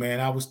young, man.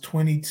 I was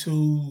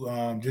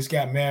 22, just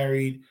got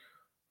married,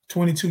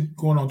 22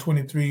 going on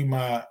 23,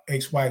 my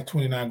ex-wife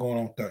 29 going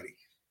on 30.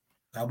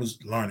 I was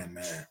learning,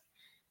 man.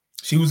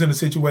 She was in a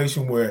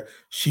situation where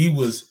she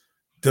was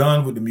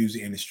done with the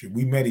music industry.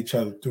 We met each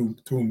other through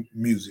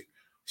music.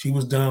 She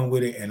was done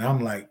with it, and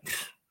I'm like,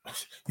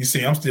 you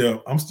see, I'm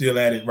still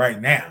at it right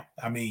now.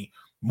 I mean,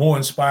 more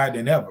inspired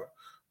than ever.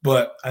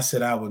 But I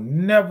said I would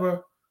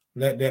never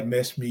let that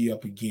mess me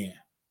up again.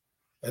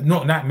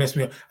 No, not mess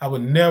me up. I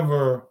would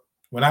never,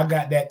 when I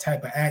got that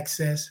type of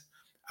access,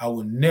 I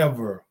would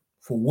never,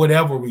 for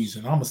whatever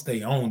reason, I'm gonna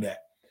stay on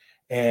that.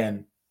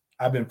 And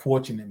I've been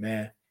fortunate,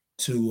 man,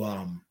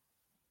 to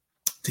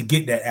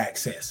get that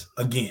access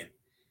again.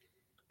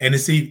 And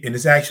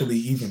it's actually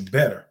even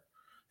better.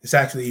 It's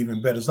actually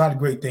even better. There's a lot of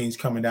great things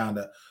coming down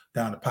the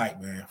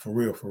pipe, man. For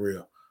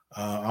real.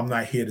 I'm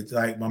not here to,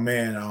 like my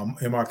man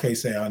MRK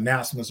say,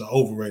 announcements are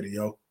overrated,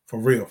 yo. For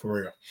real.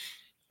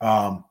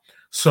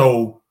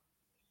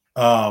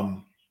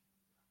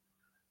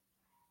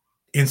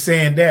 In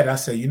saying that, I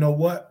say, you know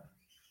what?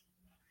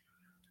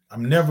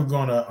 I'm never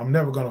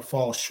gonna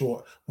fall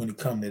short when it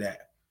comes to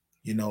that,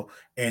 you know.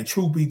 And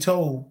truth be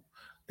told,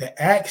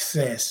 the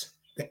access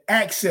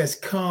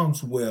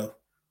comes with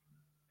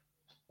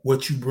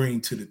what you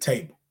bring to the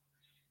table.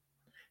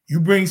 You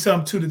bring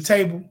something to the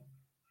table.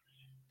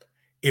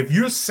 If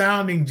you're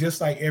sounding just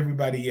like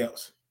everybody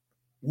else,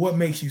 what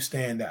makes you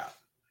stand out?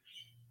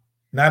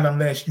 Not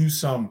unless you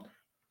some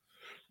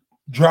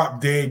drop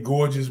dead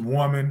gorgeous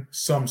woman,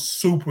 some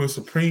super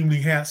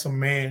supremely handsome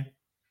man.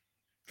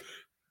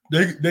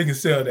 They can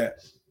sell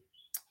that.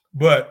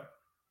 But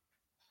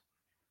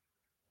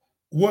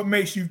what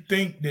makes you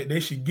think that they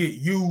should get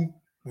you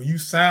when you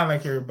sound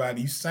like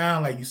everybody? You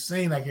sound like, you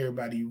sing like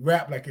everybody, you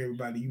rap like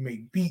everybody, you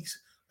make beats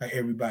like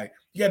everybody.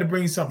 You got to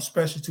bring something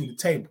special to the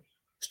table.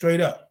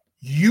 Straight up.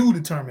 You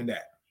determine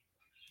that.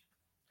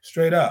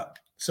 Straight up.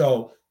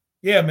 So,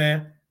 yeah,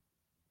 man.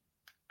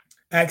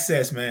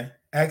 Access, man.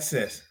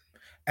 Access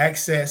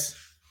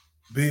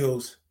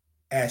builds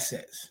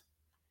assets.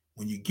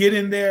 When you get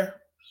in there,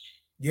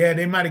 yeah,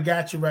 they might have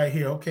got you right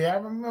here. Okay, I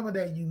remember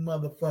that, you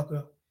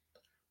motherfucker.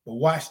 But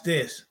watch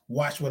this.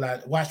 Watch what I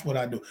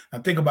do. Now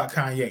think about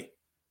Kanye.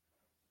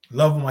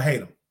 Love him or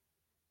hate him.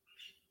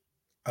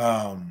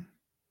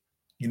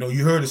 You know,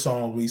 you heard the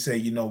song where he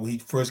said, you know, when he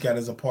first got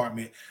his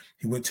apartment,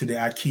 he went to the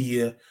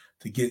IKEA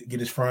to get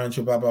his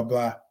furniture, blah, blah,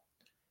 blah.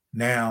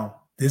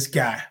 Now, this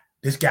guy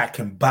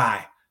can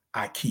buy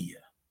IKEA.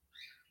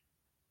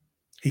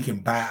 He can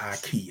buy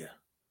IKEA.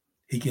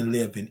 He can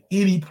live in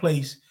any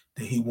place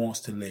that he wants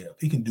to live.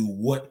 He can do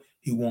what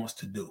he wants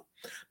to do.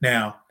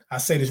 Now, I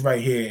say this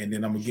right here, and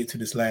then I'm going to get to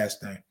this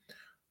last thing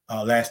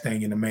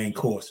in the main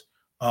course.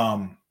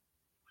 You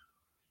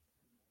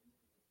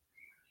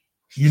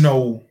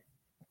know,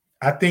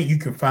 I think you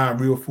can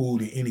find real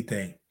food in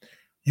anything.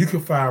 You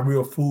can find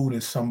real food in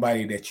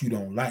somebody that you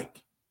don't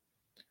like.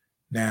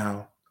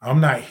 Now,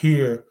 I'm not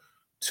here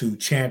to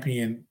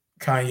champion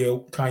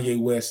Kanye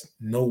West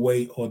no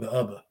way or the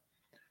other.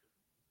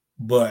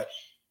 But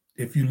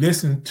if you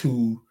listen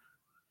to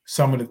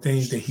some of the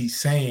things that he's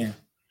saying,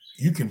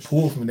 you can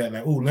pull from that.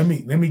 Like, oh, let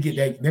me get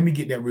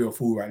that real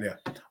food right there.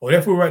 Or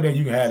that food right there,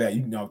 you can have that.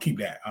 You can keep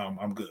that.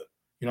 I'm good.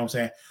 You know what I'm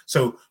saying?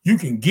 So you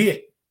can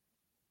get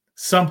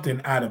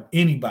something out of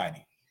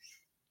anybody.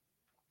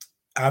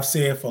 I've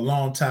said for a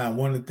long time,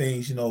 one of the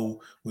things, you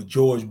know, with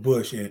George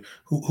Bush, and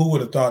who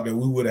would have thought that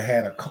we would have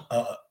had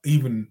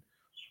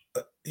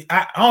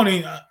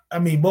I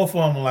mean, both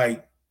of them are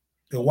like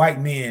the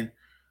white men,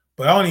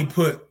 but I only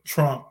put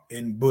Trump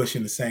and Bush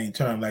in the same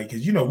term, like,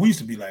 because, you know, we used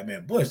to be like,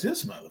 man, Bush,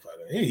 this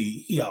motherfucker,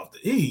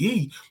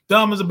 he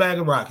dumb as a bag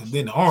of rocks.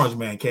 Then the orange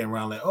man came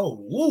around like, oh,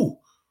 woo,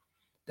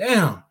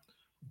 damn,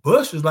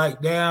 Bush is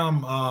like,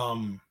 damn,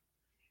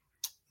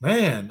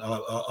 man,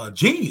 a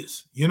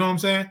genius. You know what I'm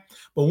saying?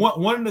 But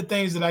one of the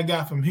things that I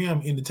got from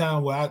him in the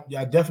time where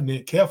I definitely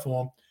didn't care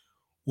for him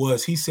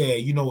was he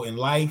said, you know, in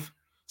life,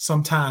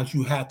 sometimes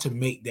you have to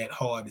make that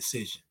hard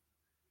decision.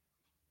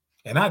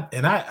 And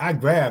I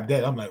grabbed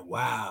that. I'm like,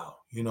 wow,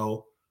 you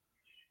know,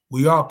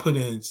 we are put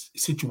in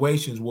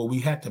situations where we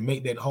have to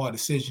make that hard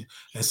decision.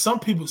 And some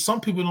people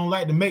don't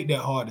like to make that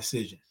hard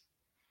decision.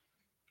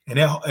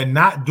 And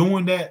not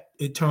doing that,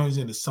 it turns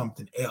into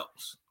something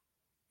else.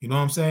 You know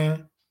what I'm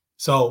saying?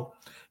 So,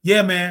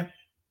 yeah, man,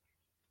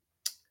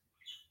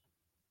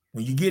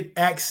 when you get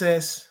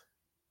access,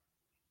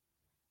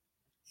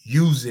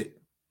 use it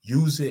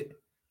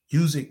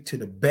to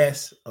the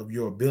best of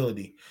your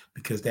ability,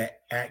 because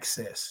that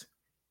access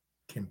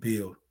can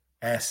build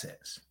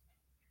assets.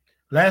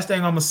 Last thing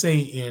I'm going to say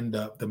in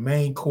the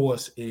main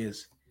course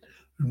is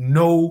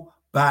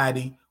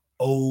nobody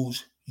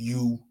owes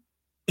you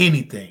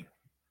anything.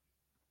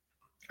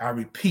 I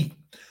repeat,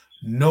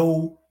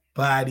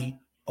 nobody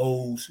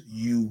owes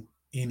you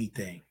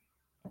anything.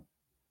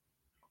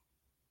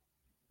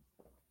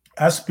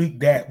 I speak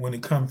that when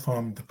it comes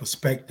from the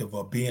perspective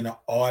of being an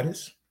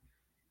artist,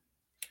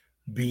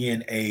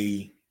 being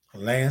a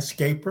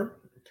landscaper,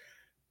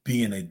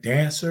 being a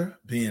dancer,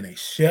 being a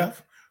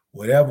chef,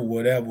 whatever.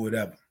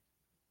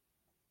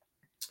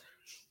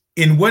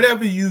 In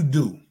whatever you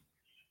do,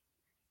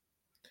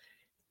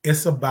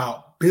 it's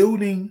about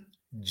building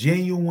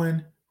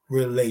genuine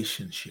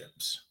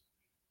relationships.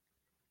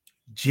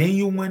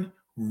 Genuine,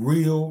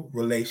 real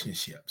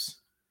relationships.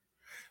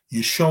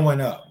 You're showing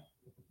up.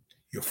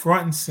 You're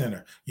front and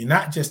center. You're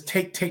not just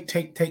take.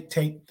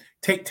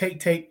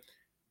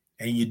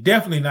 And you're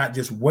definitely not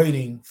just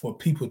waiting for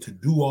people to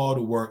do all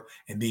the work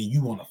and then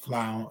you want to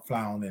fly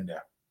on in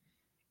there.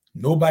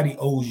 Nobody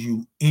owes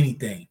you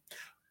anything.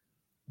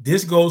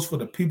 This goes for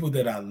the people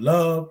that I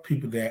love,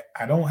 people that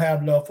I don't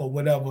have love for,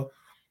 whatever.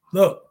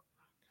 Look,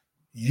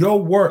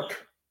 your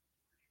work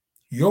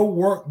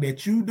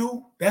that you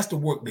do, that's the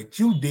work that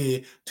you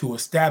did to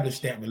establish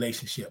that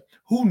relationship.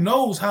 Who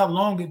knows how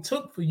long it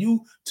took for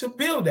you to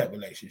build that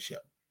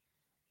relationship?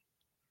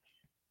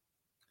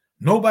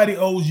 Nobody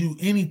owes you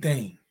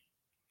anything.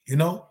 You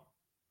know,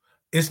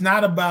 it's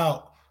not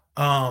about,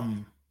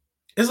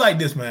 it's like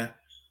this, man.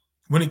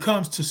 When it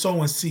comes to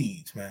sowing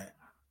seeds, man,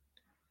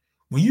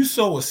 when you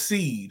sow a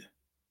seed,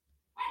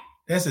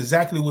 that's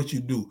exactly what you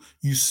do.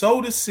 You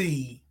sow the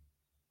seed,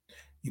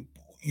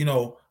 you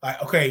know,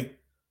 like, okay,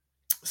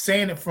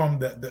 saying it from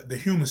the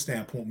human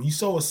standpoint, when you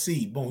sow a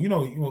seed, boom, you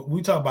know,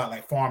 we talk about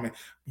like farming,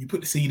 you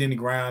put the seed in the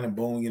ground and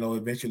boom, you know,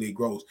 eventually it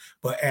grows.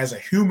 But as a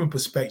human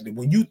perspective,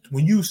 when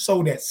you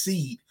sow that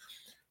seed,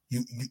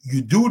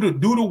 you do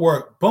the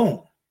work,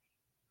 boom.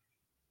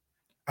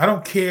 I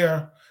don't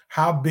care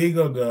how big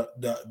of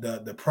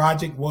the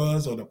project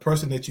was or the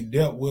person that you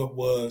dealt with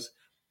was.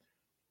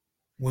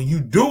 When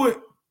you do it,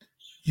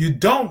 you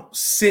don't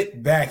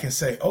sit back and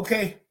say,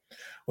 okay,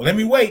 well, let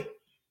me wait.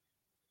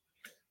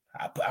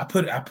 I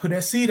put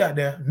that seed out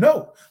there.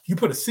 No, you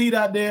put a seed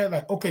out there,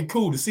 like, okay,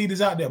 cool, the seed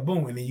is out there,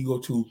 boom, and then you go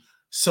to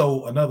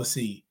sow another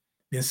seed,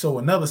 then sow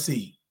another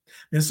seed,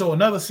 then sow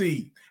another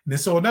seed, and then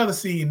sow another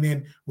seed, and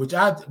then which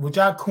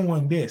I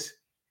coined this.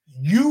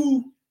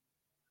 You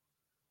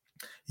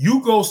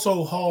go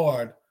so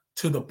hard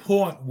to the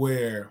point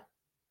where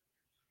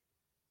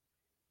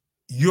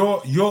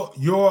your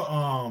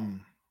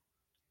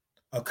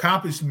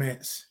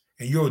accomplishments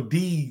and your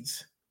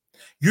deeds,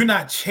 you're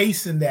not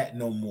chasing that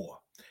no more.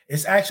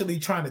 It's actually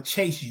trying to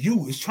chase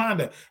you. It's trying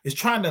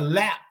to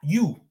lap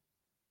you.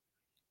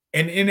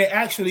 And it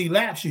actually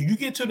laps you. You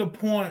get to the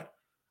point,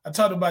 I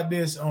talked about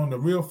this on the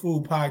Real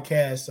Food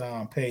Podcast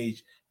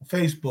page on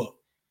Facebook.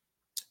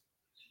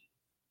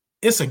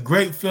 It's a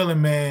great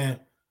feeling, man,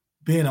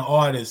 being an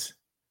artist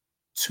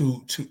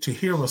to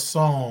hear a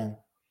song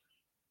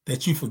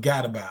that you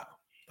forgot about.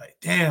 Like,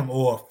 damn,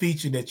 or a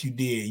feature that you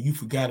did, you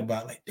forgot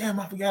about. Like, damn,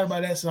 I forgot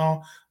about that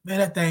song. Man,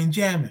 that thing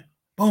jamming.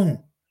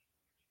 Boom.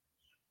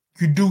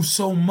 You do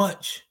so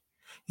much.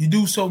 You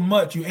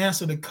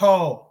answer the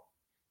call.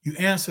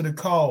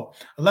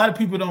 A lot of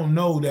people don't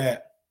know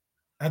that.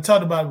 I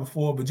talked about it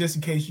before, but just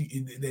in case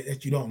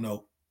that you don't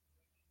know.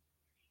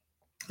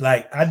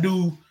 Like, I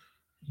do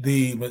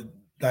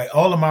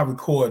all of my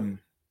recording.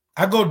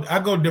 I go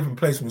to different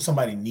places when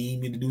somebody need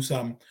me to do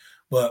something.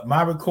 But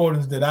my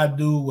recordings that I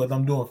do, whether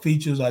I'm doing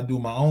features, I do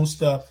my own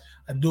stuff.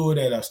 I do it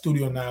at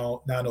Studio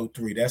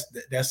 903.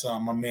 That's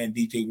my man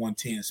DJ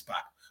 110 spot.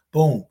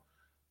 Boom.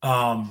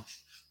 The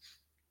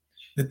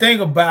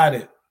thing about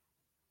it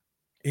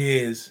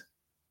is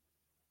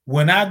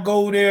when I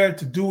go there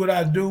to do what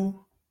I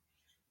do,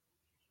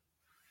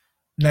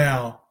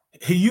 now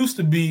he used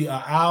to be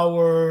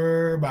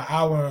about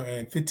hour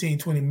and 15,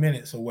 20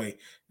 minutes away.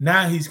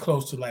 Now he's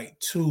close to like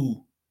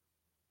 2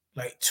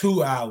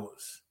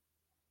 hours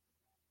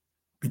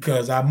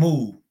because I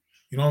moved.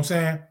 You know what I'm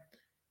saying?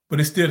 But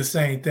it's still the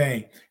same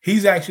thing.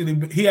 He actually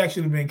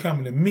been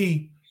coming to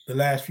me the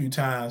last few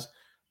times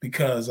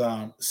because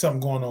something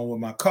going on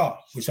with my car,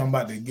 which I'm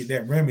about to get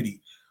that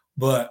remedy.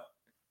 But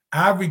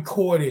I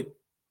recorded,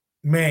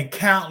 man,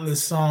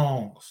 countless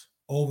songs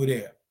over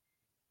there,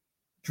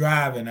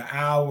 driving an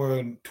hour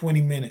and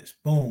 20 minutes,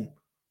 boom.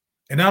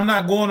 And I'm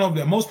not going over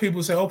there. Most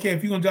people say, okay,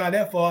 if you're going to drive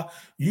that far,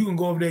 you can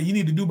go over there. You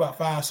need to do about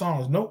 5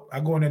 songs. Nope.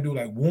 I go in there and do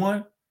like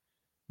 1,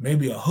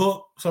 maybe a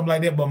hook, something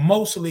like that, but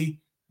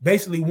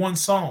basically one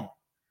song.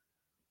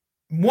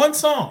 One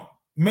song,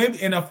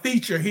 maybe in a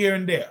feature here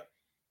and there.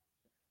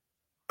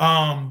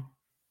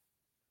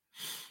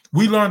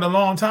 We learned a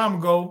long time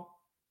ago,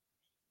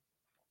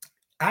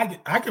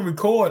 I can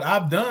record.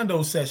 I've done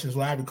those sessions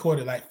where I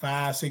recorded like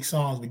 5, 6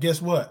 songs, but guess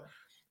what?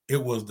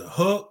 It was the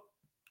hook,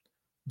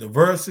 the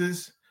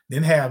verses,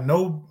 didn't have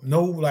no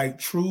like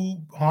true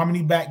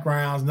harmony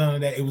backgrounds, none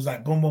of that. It was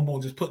like boom, boom,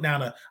 boom, just put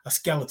down a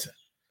skeleton.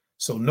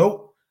 So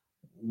nope,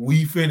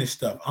 we finished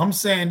stuff. I'm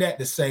saying that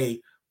to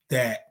say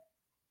that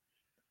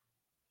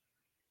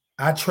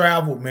I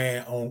traveled,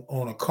 man,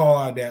 on a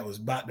car that was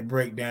about to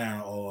break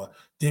down or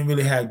didn't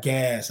really have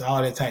gas,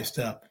 all that type of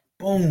stuff.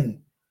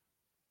 Boom.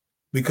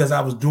 Because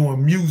I was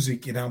doing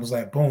music and I was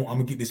like, boom, I'm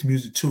going to get this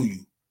music to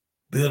you.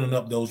 Building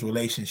up those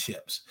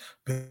relationships.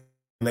 Boom,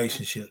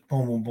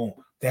 boom, boom.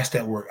 That's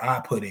that work I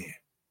put in.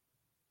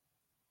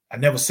 I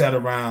never sat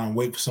around and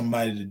wait for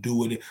somebody to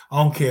do it.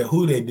 I don't care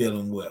who they're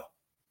dealing with.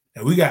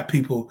 And we got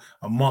people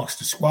amongst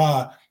the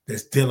squad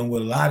that's dealing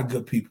with a lot of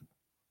good people.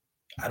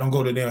 I don't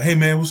go to them, hey,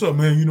 man, what's up,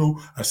 man? You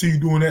know, I see you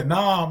doing that.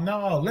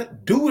 No,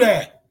 do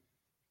that.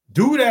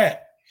 Do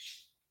that.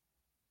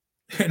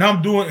 And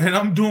I'm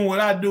doing what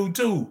I do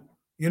too.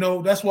 You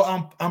know, that's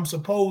what I'm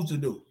supposed to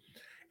do.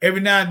 Every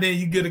now and then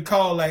you get a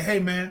call like, hey,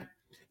 man,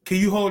 can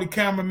you hold the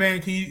camera,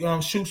 man? Can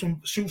you shoot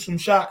some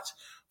shots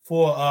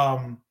for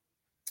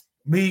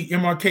me,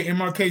 MRK?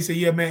 MRK said,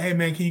 yeah, man, hey,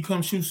 man, can you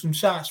come shoot some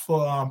shots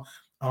for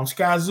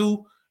Sky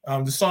Zoo,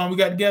 the song we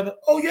got together?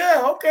 Oh,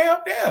 yeah, okay,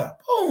 up there.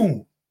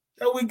 Boom.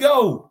 There we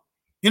go.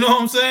 You know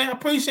what I'm saying? I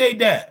appreciate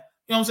that.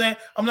 You know what I'm saying?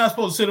 I'm not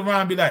supposed to sit around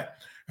and be like,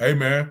 hey,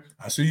 man,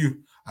 I see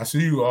you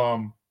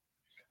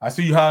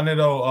hollering at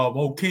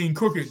old King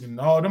Crooked and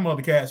all them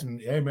other cats.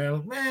 And hey,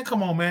 man,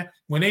 come on, man.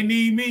 When they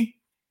need me,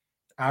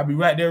 I'll be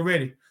right there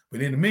ready.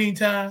 But in the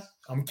meantime,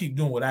 I'm going to keep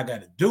doing what I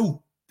got to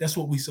do. That's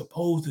what we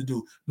supposed to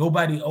do.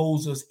 Nobody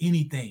owes us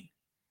anything.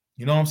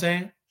 You know what I'm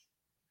saying?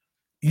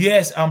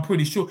 Yes, I'm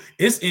pretty sure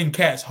it's in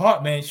cats'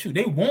 heart, man. Shoot,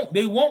 they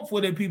want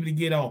for their people to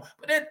get on,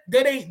 but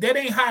that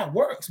ain't how it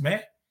works,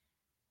 man.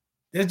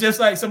 It's just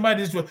like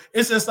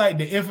it's just like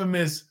the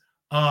infamous.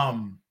 I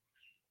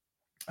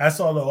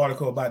saw the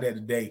article about that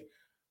today,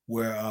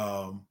 where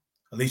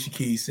Alicia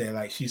Keys said,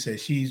 like, she said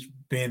she's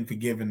been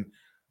forgiving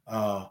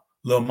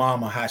Lil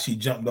Mama how she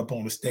jumped up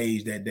on the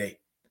stage that day.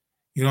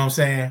 You know what I'm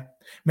saying,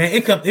 man?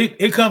 It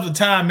comes a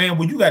time, man,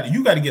 when you got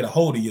to get a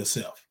hold of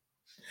yourself.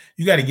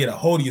 You got to get a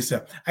hold of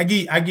yourself. I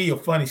give you a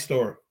funny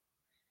story.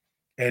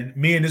 And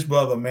me and this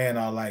brother, man,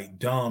 are like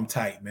dumb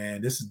tight,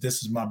 man. This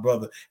is my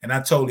brother. And I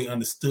totally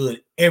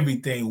understood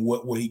everything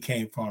where he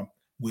came from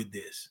with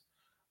this.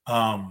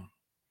 MRK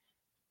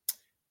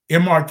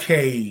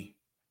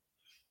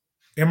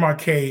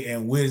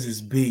and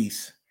Wiz's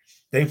Beast,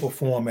 they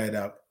perform at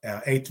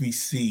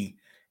A3C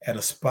at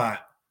a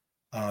spot.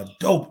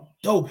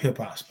 Dope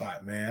hip-hop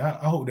spot, man.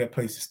 I hope that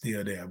place is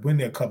still there. I've been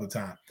there a couple of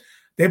times.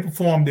 They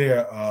performed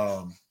there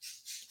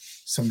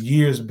some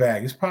years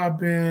back. It's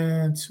probably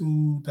been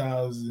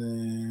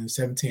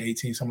 2017,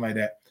 18, something like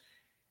that.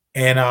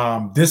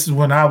 And this is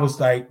when I was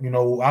like, you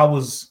know, I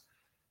was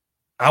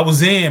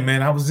in,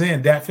 man. I was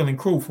in that feeling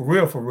crew for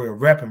real,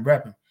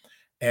 repping.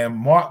 And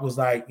Mark was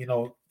like, you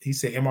know, he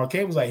said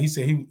MRK was like, he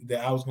said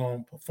that I was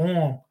going to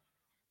perform,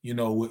 you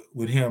know,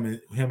 with him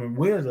and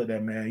Wiz or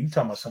that, man. You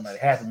talking about somebody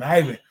happy.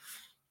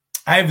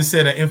 I even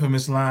said an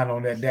infamous line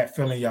on that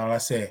feeling, y'all. I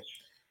said,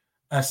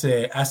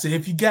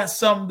 if you got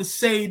something to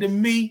say to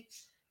me,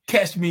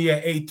 catch me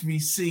at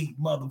A3C,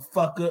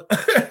 motherfucker.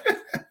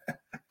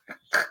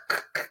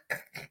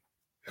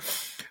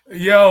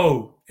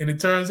 Yo, and it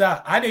turns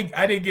out I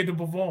didn't get to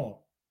perform.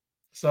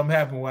 Something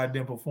happened where I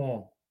didn't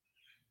perform.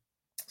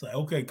 It's like,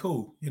 okay,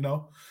 cool. You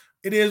know,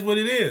 it is what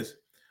it is.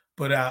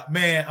 But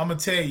man, I'm gonna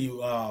tell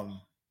you,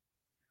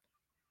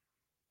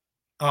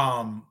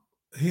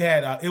 he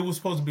had it was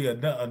supposed to be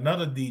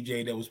another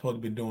DJ that was supposed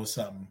to be doing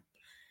something,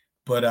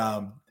 but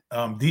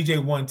DJ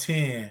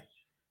 110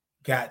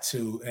 got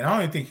to, and I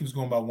don't even think he was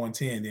going by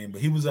 110 then, but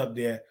he was up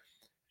there.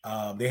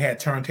 They had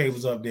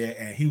turntables up there,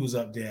 and he was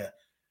up there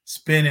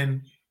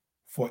spinning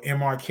for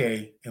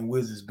MRK and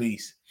Wizards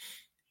Beast.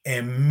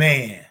 And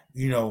man,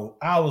 you know,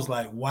 I was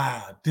like,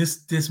 wow,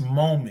 this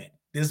moment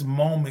is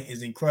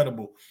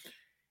incredible.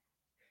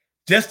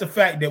 Just the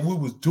fact that we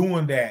was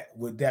doing that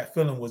with that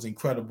feeling was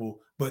incredible.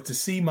 But to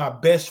see my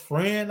best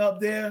friend up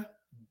there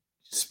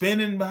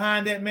spinning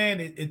behind that, man,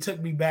 it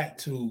took me back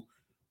to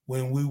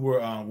when we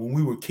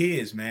were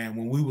kids, man,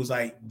 when we was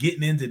like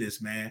getting into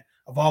this, man.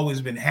 I've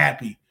always been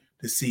happy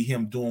to see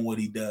him doing what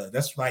he does.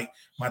 That's like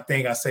my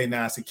thing I say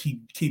now is to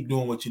keep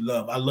doing what you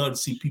love. I love to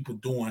see people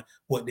doing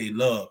what they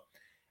love.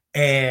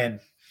 And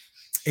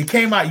it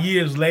came out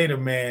years later,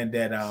 man,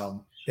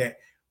 that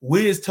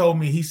Wiz told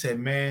me, he said,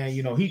 man,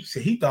 you know, he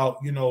thought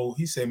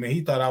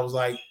I was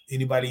like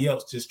anybody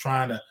else, just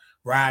trying to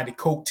ride the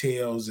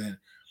coattails and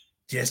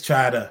just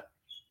try to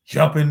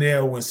jump in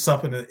there when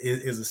something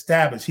is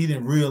established. He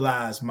didn't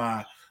realize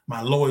my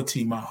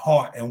loyalty, my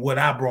heart, and what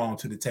I brought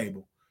to the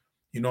table.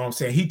 You know what I'm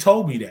saying? He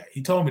told me that.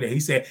 He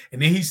said,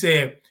 and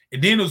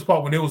then it was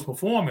part when they was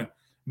performing,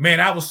 man,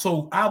 I was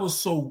so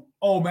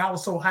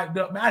hyped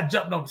up, man. I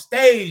jumped on the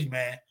stage,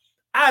 man.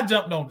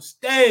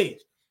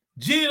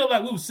 G'd up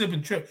like we was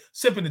sipping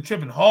and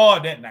tripping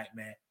hard that night,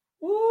 man.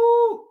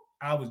 Woo!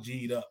 I was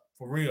G'd up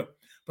for real,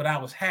 but I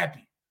was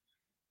happy.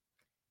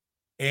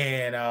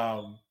 And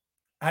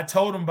I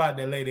told him about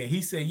that later, and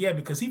he said, yeah,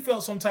 because he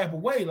felt some type of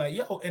way, like,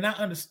 yo, and I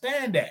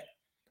understand that.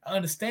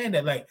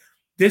 Like,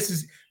 this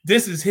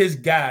is his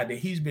guy that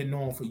he's been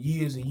known for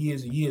years and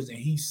years and years, and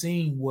he's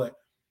seen what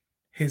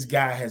his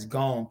guy has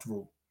gone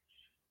through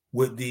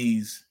with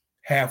these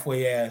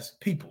halfway ass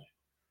people.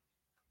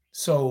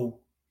 So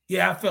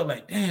yeah, I felt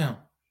like, damn.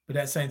 But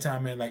at the same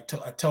time, man, like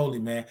I told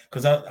him, man,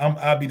 because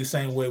I'll be the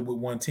same way with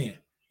 110. You know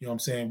what I'm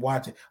saying?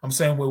 Watching. I'm the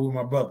same way with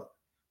my brother.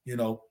 You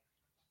know,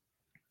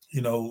 I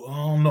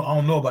don't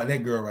know about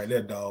that girl right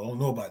there, dog. I don't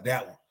know about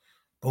that one.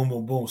 Boom,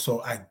 boom, boom.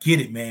 So I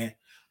get it, man.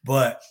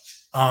 But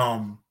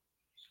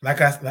like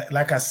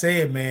I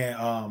said,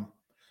 man,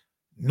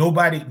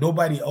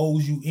 nobody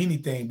owes you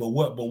anything, but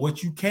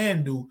what you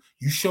can do,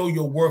 you show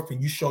your worth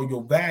and you show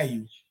your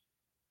value,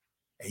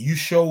 and you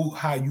show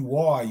how you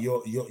are,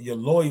 your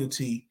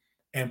loyalty,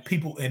 and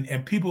people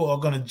are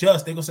gonna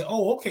judge. They're gonna say,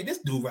 oh, okay, this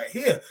dude right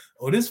here,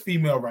 or this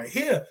female right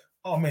here,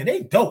 oh man,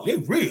 they dope, they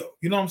real.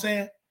 You know what I'm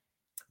saying?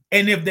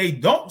 And if they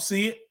don't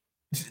see it,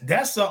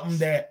 that's something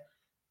that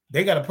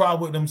they got a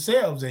problem with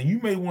themselves, and you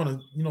may want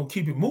to,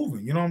 keep it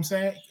moving. You know what I'm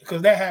saying?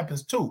 Because that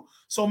happens too.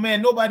 So,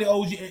 man, nobody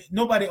owes you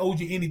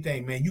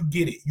anything, man. You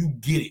get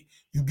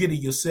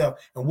it yourself.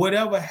 And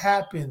whatever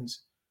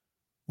happens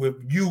with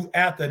you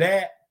after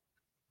that,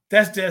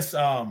 that's just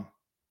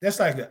that's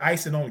like the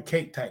icing on the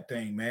cake type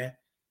thing, man.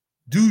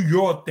 Do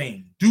your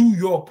thing, do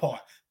your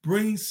part,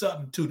 bring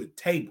something to the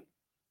table.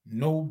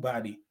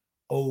 Nobody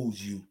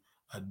owes you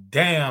a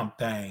damn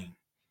thing.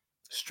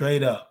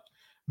 Straight up.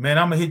 Man,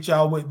 I'm gonna hit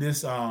y'all with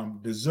this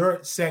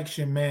dessert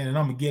section, man, and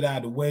I'm gonna get out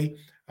of the way.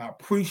 I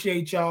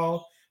appreciate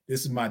y'all.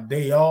 This is my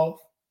day off,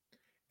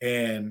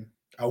 and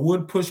I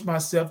would push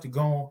myself to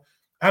go on.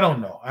 I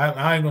don't know.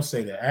 I ain't gonna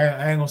say that.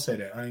 I ain't gonna say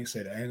that.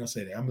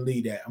 I'm gonna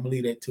leave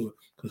that to it,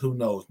 because who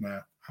knows,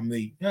 man.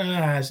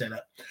 Shut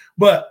up.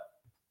 But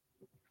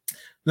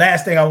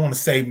last thing I want to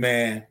say,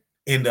 man,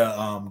 in the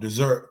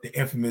the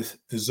infamous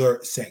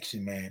dessert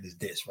section, man, is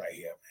this right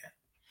here,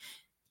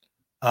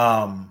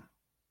 man.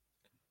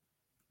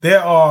 There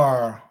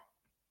are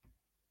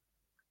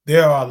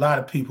a lot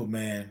of people,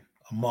 man,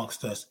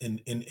 amongst us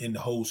in the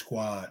whole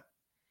squad,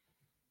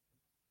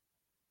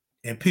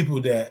 and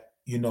people that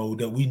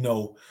that we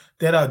know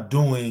that are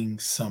doing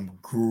some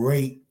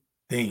great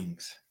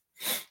things.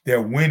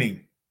 They're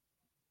winning.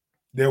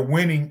 They're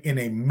winning in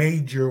a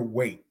major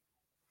way,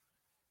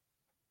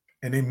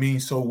 and they mean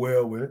so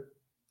well with it.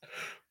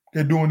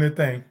 They're doing their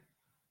thing.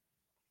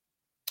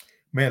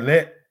 Man,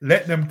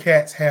 let them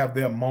cats have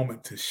their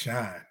moment to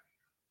shine.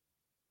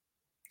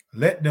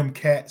 Let them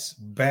cats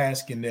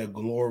bask in their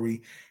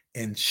glory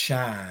and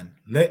shine.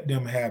 Let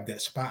them have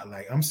that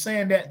spotlight. I'm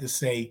saying that to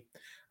say,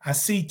 I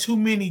see too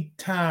many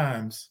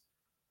times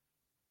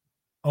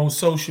on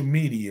social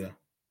media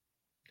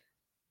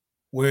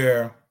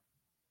where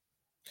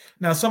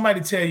now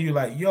somebody tell you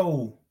like,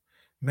 yo,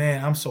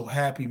 man, I'm so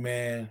happy,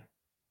 man.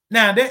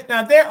 Now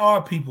there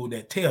are people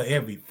that tell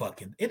every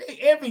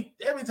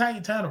time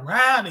you turn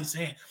around, they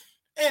saying,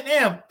 and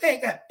damn, they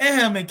got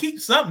damn, and keep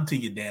something to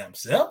your damn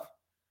self.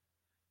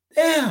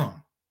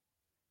 Damn.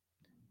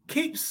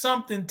 Keep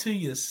something to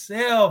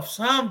yourself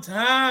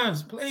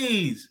sometimes,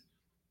 please.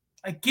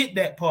 I get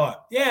that part.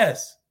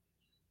 Yes.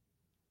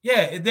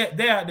 Yeah,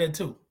 they're out there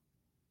too.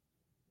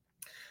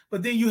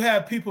 But then you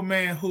have people,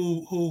 man,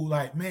 who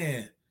like,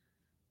 man,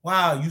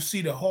 wow, you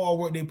see the hard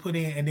work they put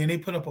in, and then they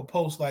put up a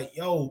post like,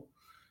 yo,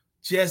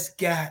 just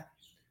got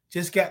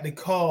the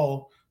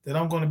call that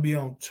I'm going to be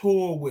on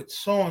tour with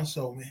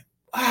so-and-so, man.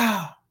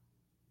 Wow.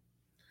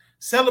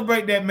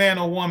 Celebrate that man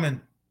or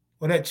woman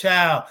or that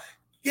child.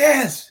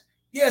 Yes,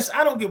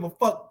 I don't give a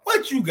fuck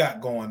what you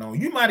got going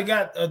on. You might have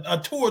got a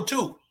tour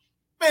too.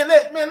 Man,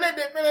 let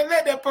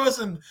that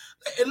person,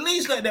 at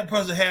least let that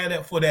person have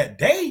that for that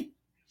day.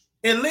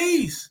 At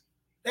least.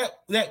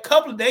 that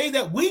couple of days,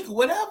 that week,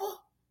 whatever.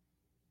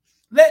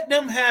 Let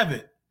them have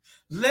it.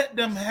 Let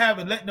them have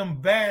it. Let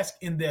them bask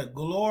in their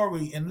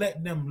glory and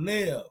let them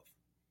live.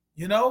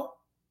 You know?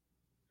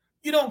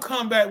 You don't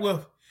come back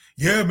with,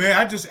 yeah, man,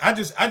 I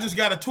just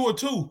got a tour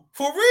too.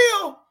 For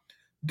real.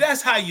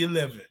 That's how you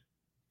live it.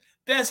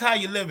 That's how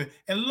you live it.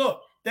 And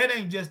look, that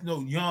ain't just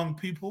no young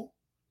people.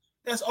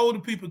 That's older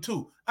people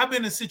too. I've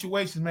been in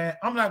situations, man.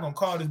 I'm not gonna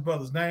call this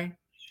brother's name.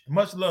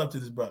 Much love to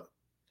this brother.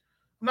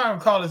 I'm not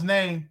gonna call his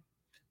name,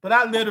 but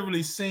I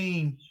literally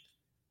seen,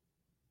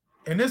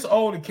 and this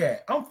older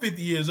cat, I'm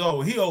 50 years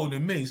old. He older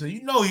than me, so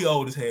you know he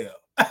old as hell.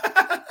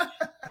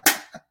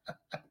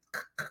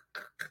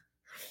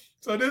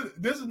 So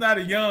this is not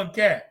a young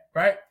cat,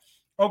 right?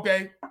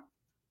 Okay.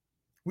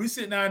 We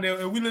sit down there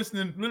and we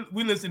listen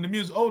to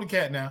music. Older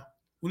cat now.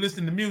 We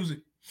listen to music.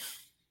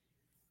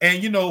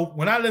 And you know,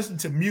 when I listen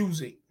to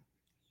music,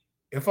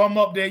 if I'm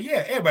up there,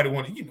 yeah, everybody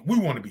we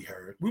want to be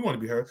heard. We want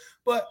to be heard.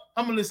 But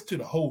I'm gonna listen to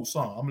the whole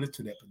song. I'm gonna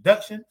listen to that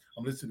production.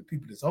 I'm gonna listen to the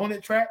people that's on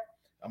that track.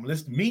 I'm gonna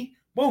listen to me.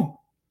 Boom.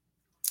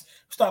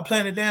 Start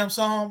playing the damn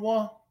song,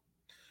 boy.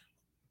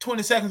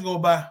 20 seconds go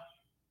by.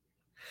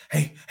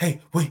 Hey,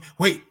 wait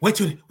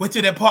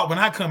till that part when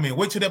I come in.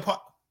 Wait till that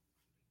part.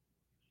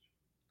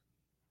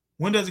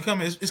 When does it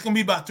come in? It's gonna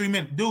be about 3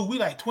 minutes. Dude, we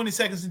like 20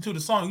 seconds into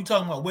the song. You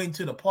talking about waiting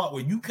till the part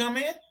where you come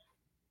in?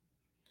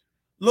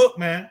 Look,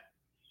 man,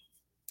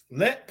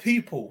 let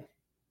people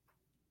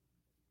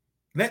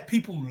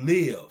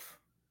live.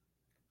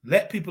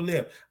 Let people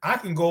live. I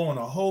can go on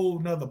a whole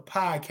nother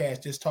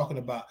podcast just talking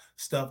about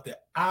stuff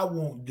that I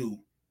won't do.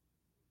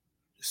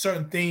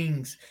 Certain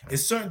things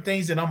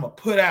that I'm gonna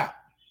put out.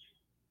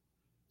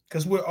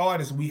 Because we're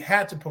artists, we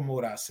have to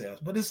promote ourselves.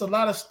 But there's a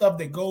lot of stuff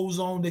that goes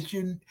on that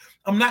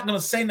I'm not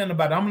gonna say nothing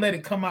about it. I'm gonna let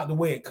it come out the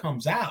way it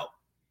comes out.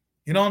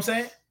 You know what I'm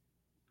saying?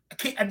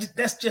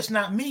 That's just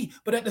not me.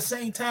 But at the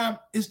same time,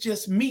 it's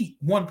just me,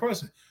 one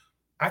person.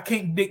 I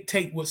can't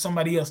dictate what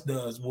somebody else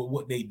does with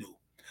what they do.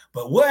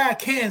 But what I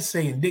can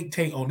say and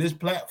dictate on this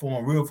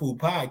platform, Real Food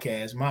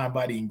Podcast, Mind,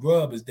 Body, and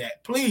Grub, is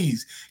that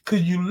please,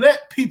 could you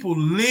let people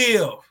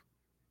live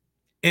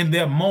in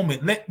their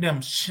moment? Let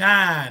them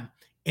shine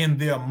in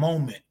their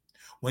moment.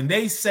 When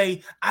they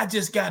say, I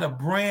just got a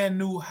brand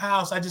new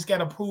house, I just got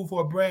approved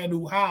for a brand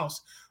new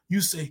house, you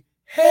say,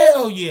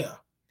 hell yeah.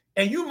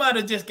 And you might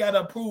have just got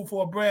approved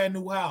for a brand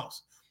new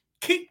house.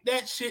 Keep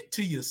that shit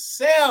to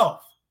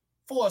yourself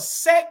for a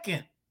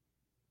second.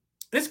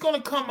 It's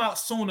going to come out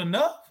soon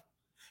enough.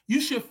 You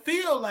should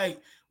feel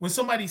like when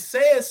somebody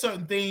says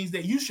certain things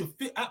that you should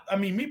feel. I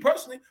mean, me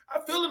personally,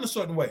 I feel in a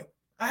certain way.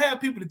 I have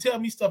people to tell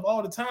me stuff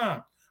all the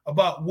time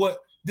about what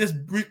this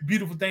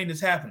beautiful thing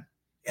that's happened.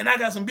 And I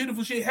got some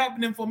beautiful shit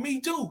happening for me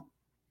too.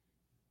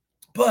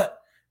 But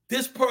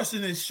this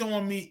person is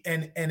showing me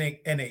an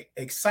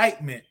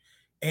excitement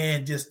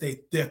and just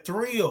their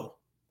thrill.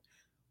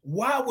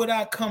 Why would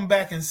I come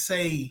back and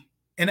say,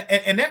 and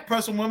that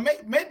person will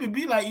maybe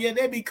be like, yeah,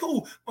 that'd be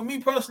cool. But me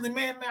personally,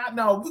 man,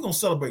 no, we're going to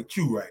celebrate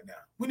you right now.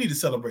 We need to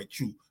celebrate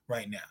you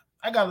right now.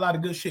 I got a lot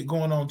of good shit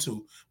going on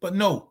too. But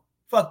no,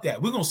 fuck that.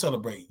 We're going to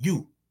celebrate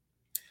you.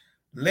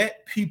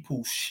 Let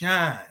people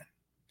shine.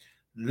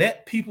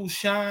 Let people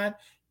shine.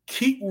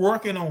 Keep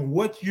working on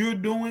what you're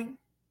doing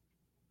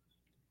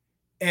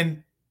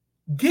and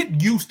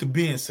get used to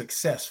being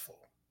successful.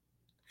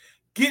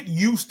 Get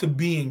used to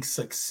being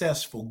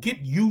successful. Get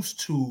used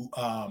to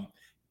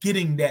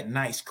getting that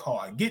nice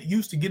car. Get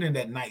used to getting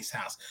that nice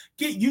house.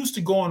 Get used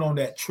to going on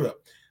that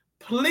trip.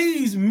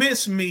 Please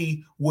miss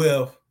me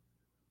with,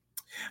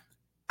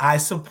 I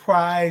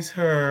surprised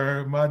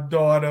her, my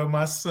daughter,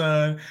 my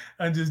son.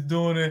 I'm just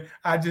doing it.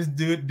 I just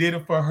did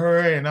it for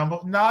her. And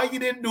no, you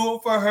didn't do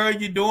it for her.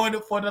 You're doing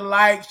it for the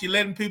likes. You're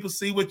letting people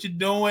see what you're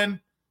doing.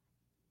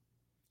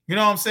 You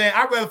know what I'm saying?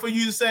 I'd rather for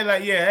you to say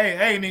like, yeah, hey,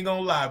 I ain't even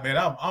gonna lie, man.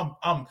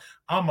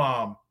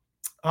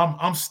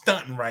 I'm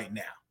stunting right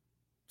now.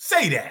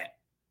 Say that.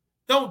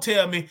 Don't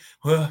tell me,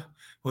 well,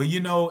 you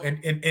know,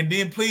 and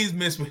then please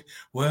miss me.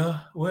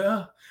 Well,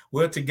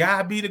 to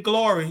God be the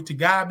glory. To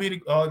God be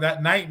the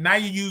now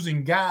you're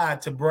using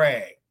God to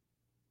brag.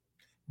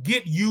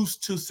 Get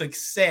used to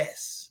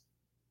success.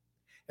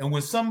 And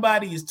when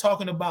somebody is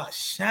talking about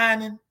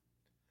shining,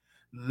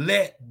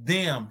 let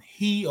them,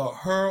 he or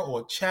her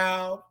or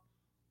child,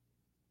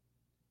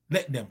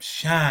 let them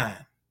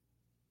shine.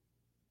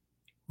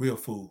 Real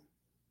food.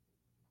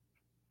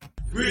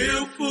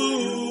 Real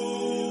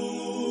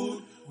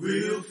food.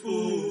 Real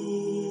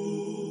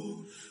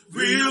food.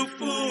 Real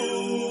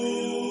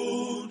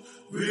food.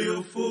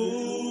 Real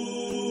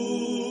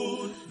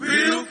food.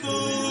 Real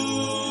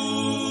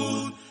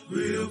food.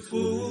 Real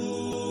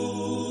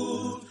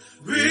food.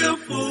 Real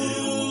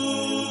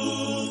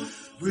food.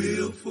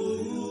 Real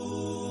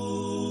food.